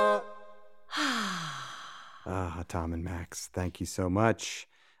 Tom and Max, thank you so much.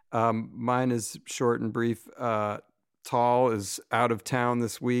 Mine is short and brief. Tall is out of town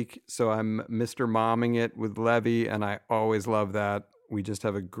this week, so I'm Mr. Momming it with Levy, and I always love that. We just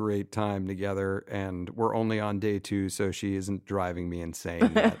have a great time together, and we're only on day 2, so she isn't driving me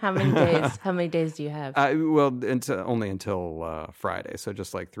insane yet. How many days? How many days do you have? Only until Friday, so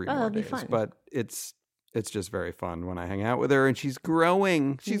just 3 more days. Fun. But it's just very fun when I hang out with her, and she's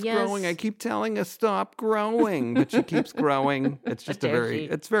growing. She's growing. I keep telling her stop growing, but she keeps growing. It's just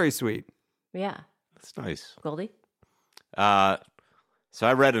it's very sweet. Yeah, that's nice. Goldie. So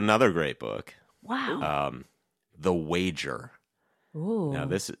I read another great book. Wow. The Wager. Ooh. Now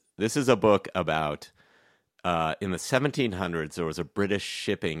this is a book about in the 1700s there was a British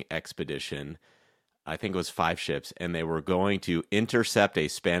shipping expedition. I think it was 5 ships, and they were going to intercept a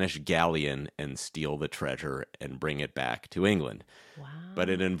Spanish galleon and steal the treasure and bring it back to England. Wow. But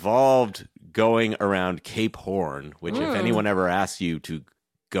it involved going around Cape Horn, which if anyone ever asks you to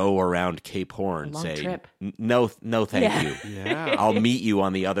go around Cape Horn, long say trip. no thank you. Yeah. I'll meet you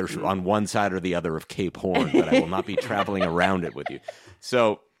on one side or the other of Cape Horn, but I will not be traveling around it with you.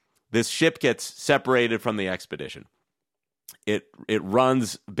 So this ship gets separated from the expedition. It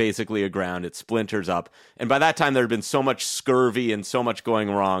runs basically aground. It splinters up. And by that time, there had been so much scurvy and so much going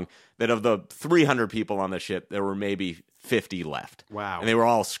wrong that of the 300 people on the ship, there were maybe 50 left. Wow. And they were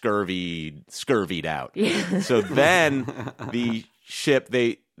all scurvied out. Yeah. So then the ship,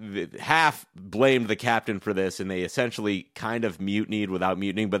 they half blamed the captain for this, and they essentially kind of mutinied without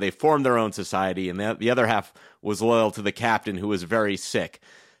mutinying, but they formed their own society, and the other half was loyal to the captain, who was very sick.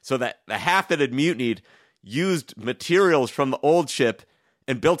 So that the half that had mutinied used materials from the old ship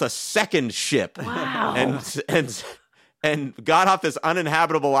and built a second ship. Wow. And got off this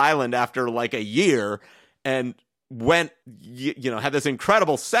uninhabitable island after a year and went, had this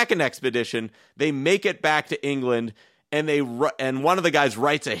incredible second expedition. They make it back to England, and and one of the guys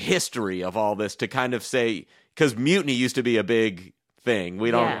writes a history of all this to kind of say, because mutiny used to be a big thing.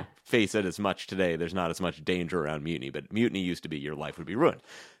 We don't face it as much today. There's not as much danger around mutiny, but mutiny used to be your life would be ruined.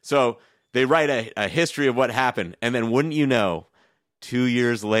 So they write a history of what happened, and then wouldn't you know, 2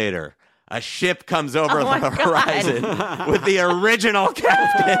 years later, a ship comes over the horizon with the original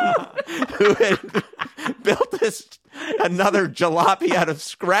captain who had built another jalopy out of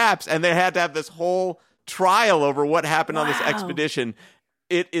scraps, and they had to have this whole trial over what happened on this expedition.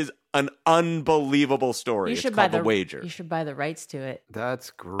 It is an unbelievable story. It's called The Wager. You should buy the rights to it.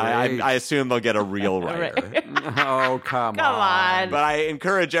 That's great. I assume they'll get a real writer. Oh, come on. But I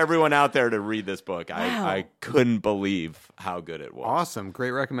encourage everyone out there to read this book. Wow. I couldn't believe how good it was. Awesome.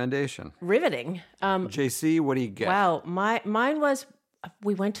 Great recommendation. Riveting. JC, what do you get? Wow. Mine was,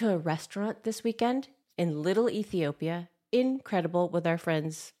 we went to a restaurant this weekend in Little Ethiopia. Incredible, with our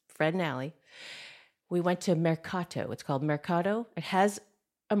friends, Fred and Allie. We went to Mercato. It's called Mercato. It has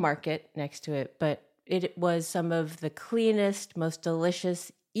a market next to it, but it was some of the cleanest, most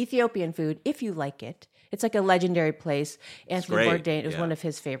delicious Ethiopian food, if you like it. It's like a legendary place. Anthony Bourdain, it was one of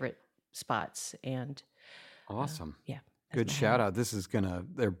his favorite spots. And awesome. Good shout out. This is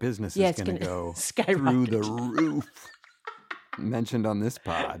their business is going to go skyrocket through the roof. Mentioned on this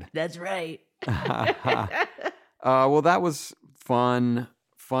pod. That's right. Well, that was fun.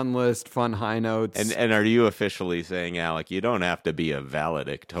 Fun list, fun high notes. And are you officially saying, Alec, you don't have to be a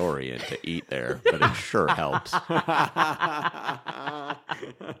valedictorian to eat there, but it sure helps.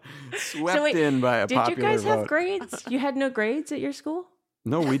 Swept in by a popular vote. Did you guys have grades? You had no grades at your school?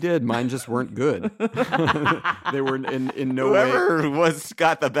 No, we did. Mine just weren't good. They were in no way. Whoever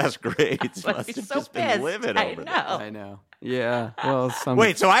got the best grades must have just been living over there. I know. Yeah. Well,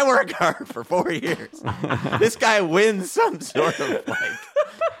 wait, so I worked hard for 4 years. This guy wins some sort of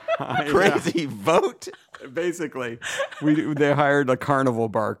crazy vote. Basically, they hired a carnival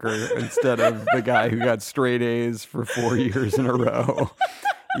barker instead of the guy who got straight A's for 4 years in a row.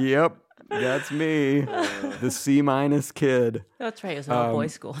 Yep, that's me, the C- kid. That's right. It was an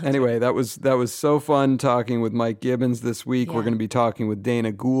all-boys school. Anyway, that was so fun talking with Mike Gibbons this week. Yeah. We're going to be talking with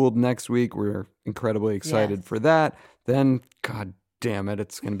Dana Gould next week. We're incredibly excited for that. Then, God damn it,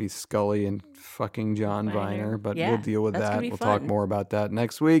 it's going to be Scully and fucking John Viner, but we'll deal with that. We'll talk more about that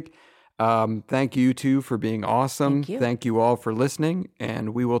next week. Thank you two for being awesome. Thank you all for listening,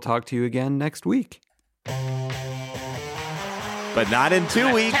 and we will talk to you again next week. But not in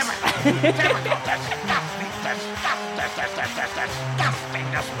 2 weeks.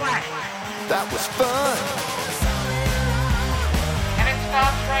 That was fun. And it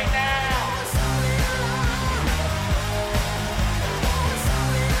stops right now.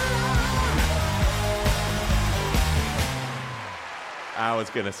 I was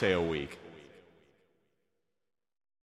going to say a week.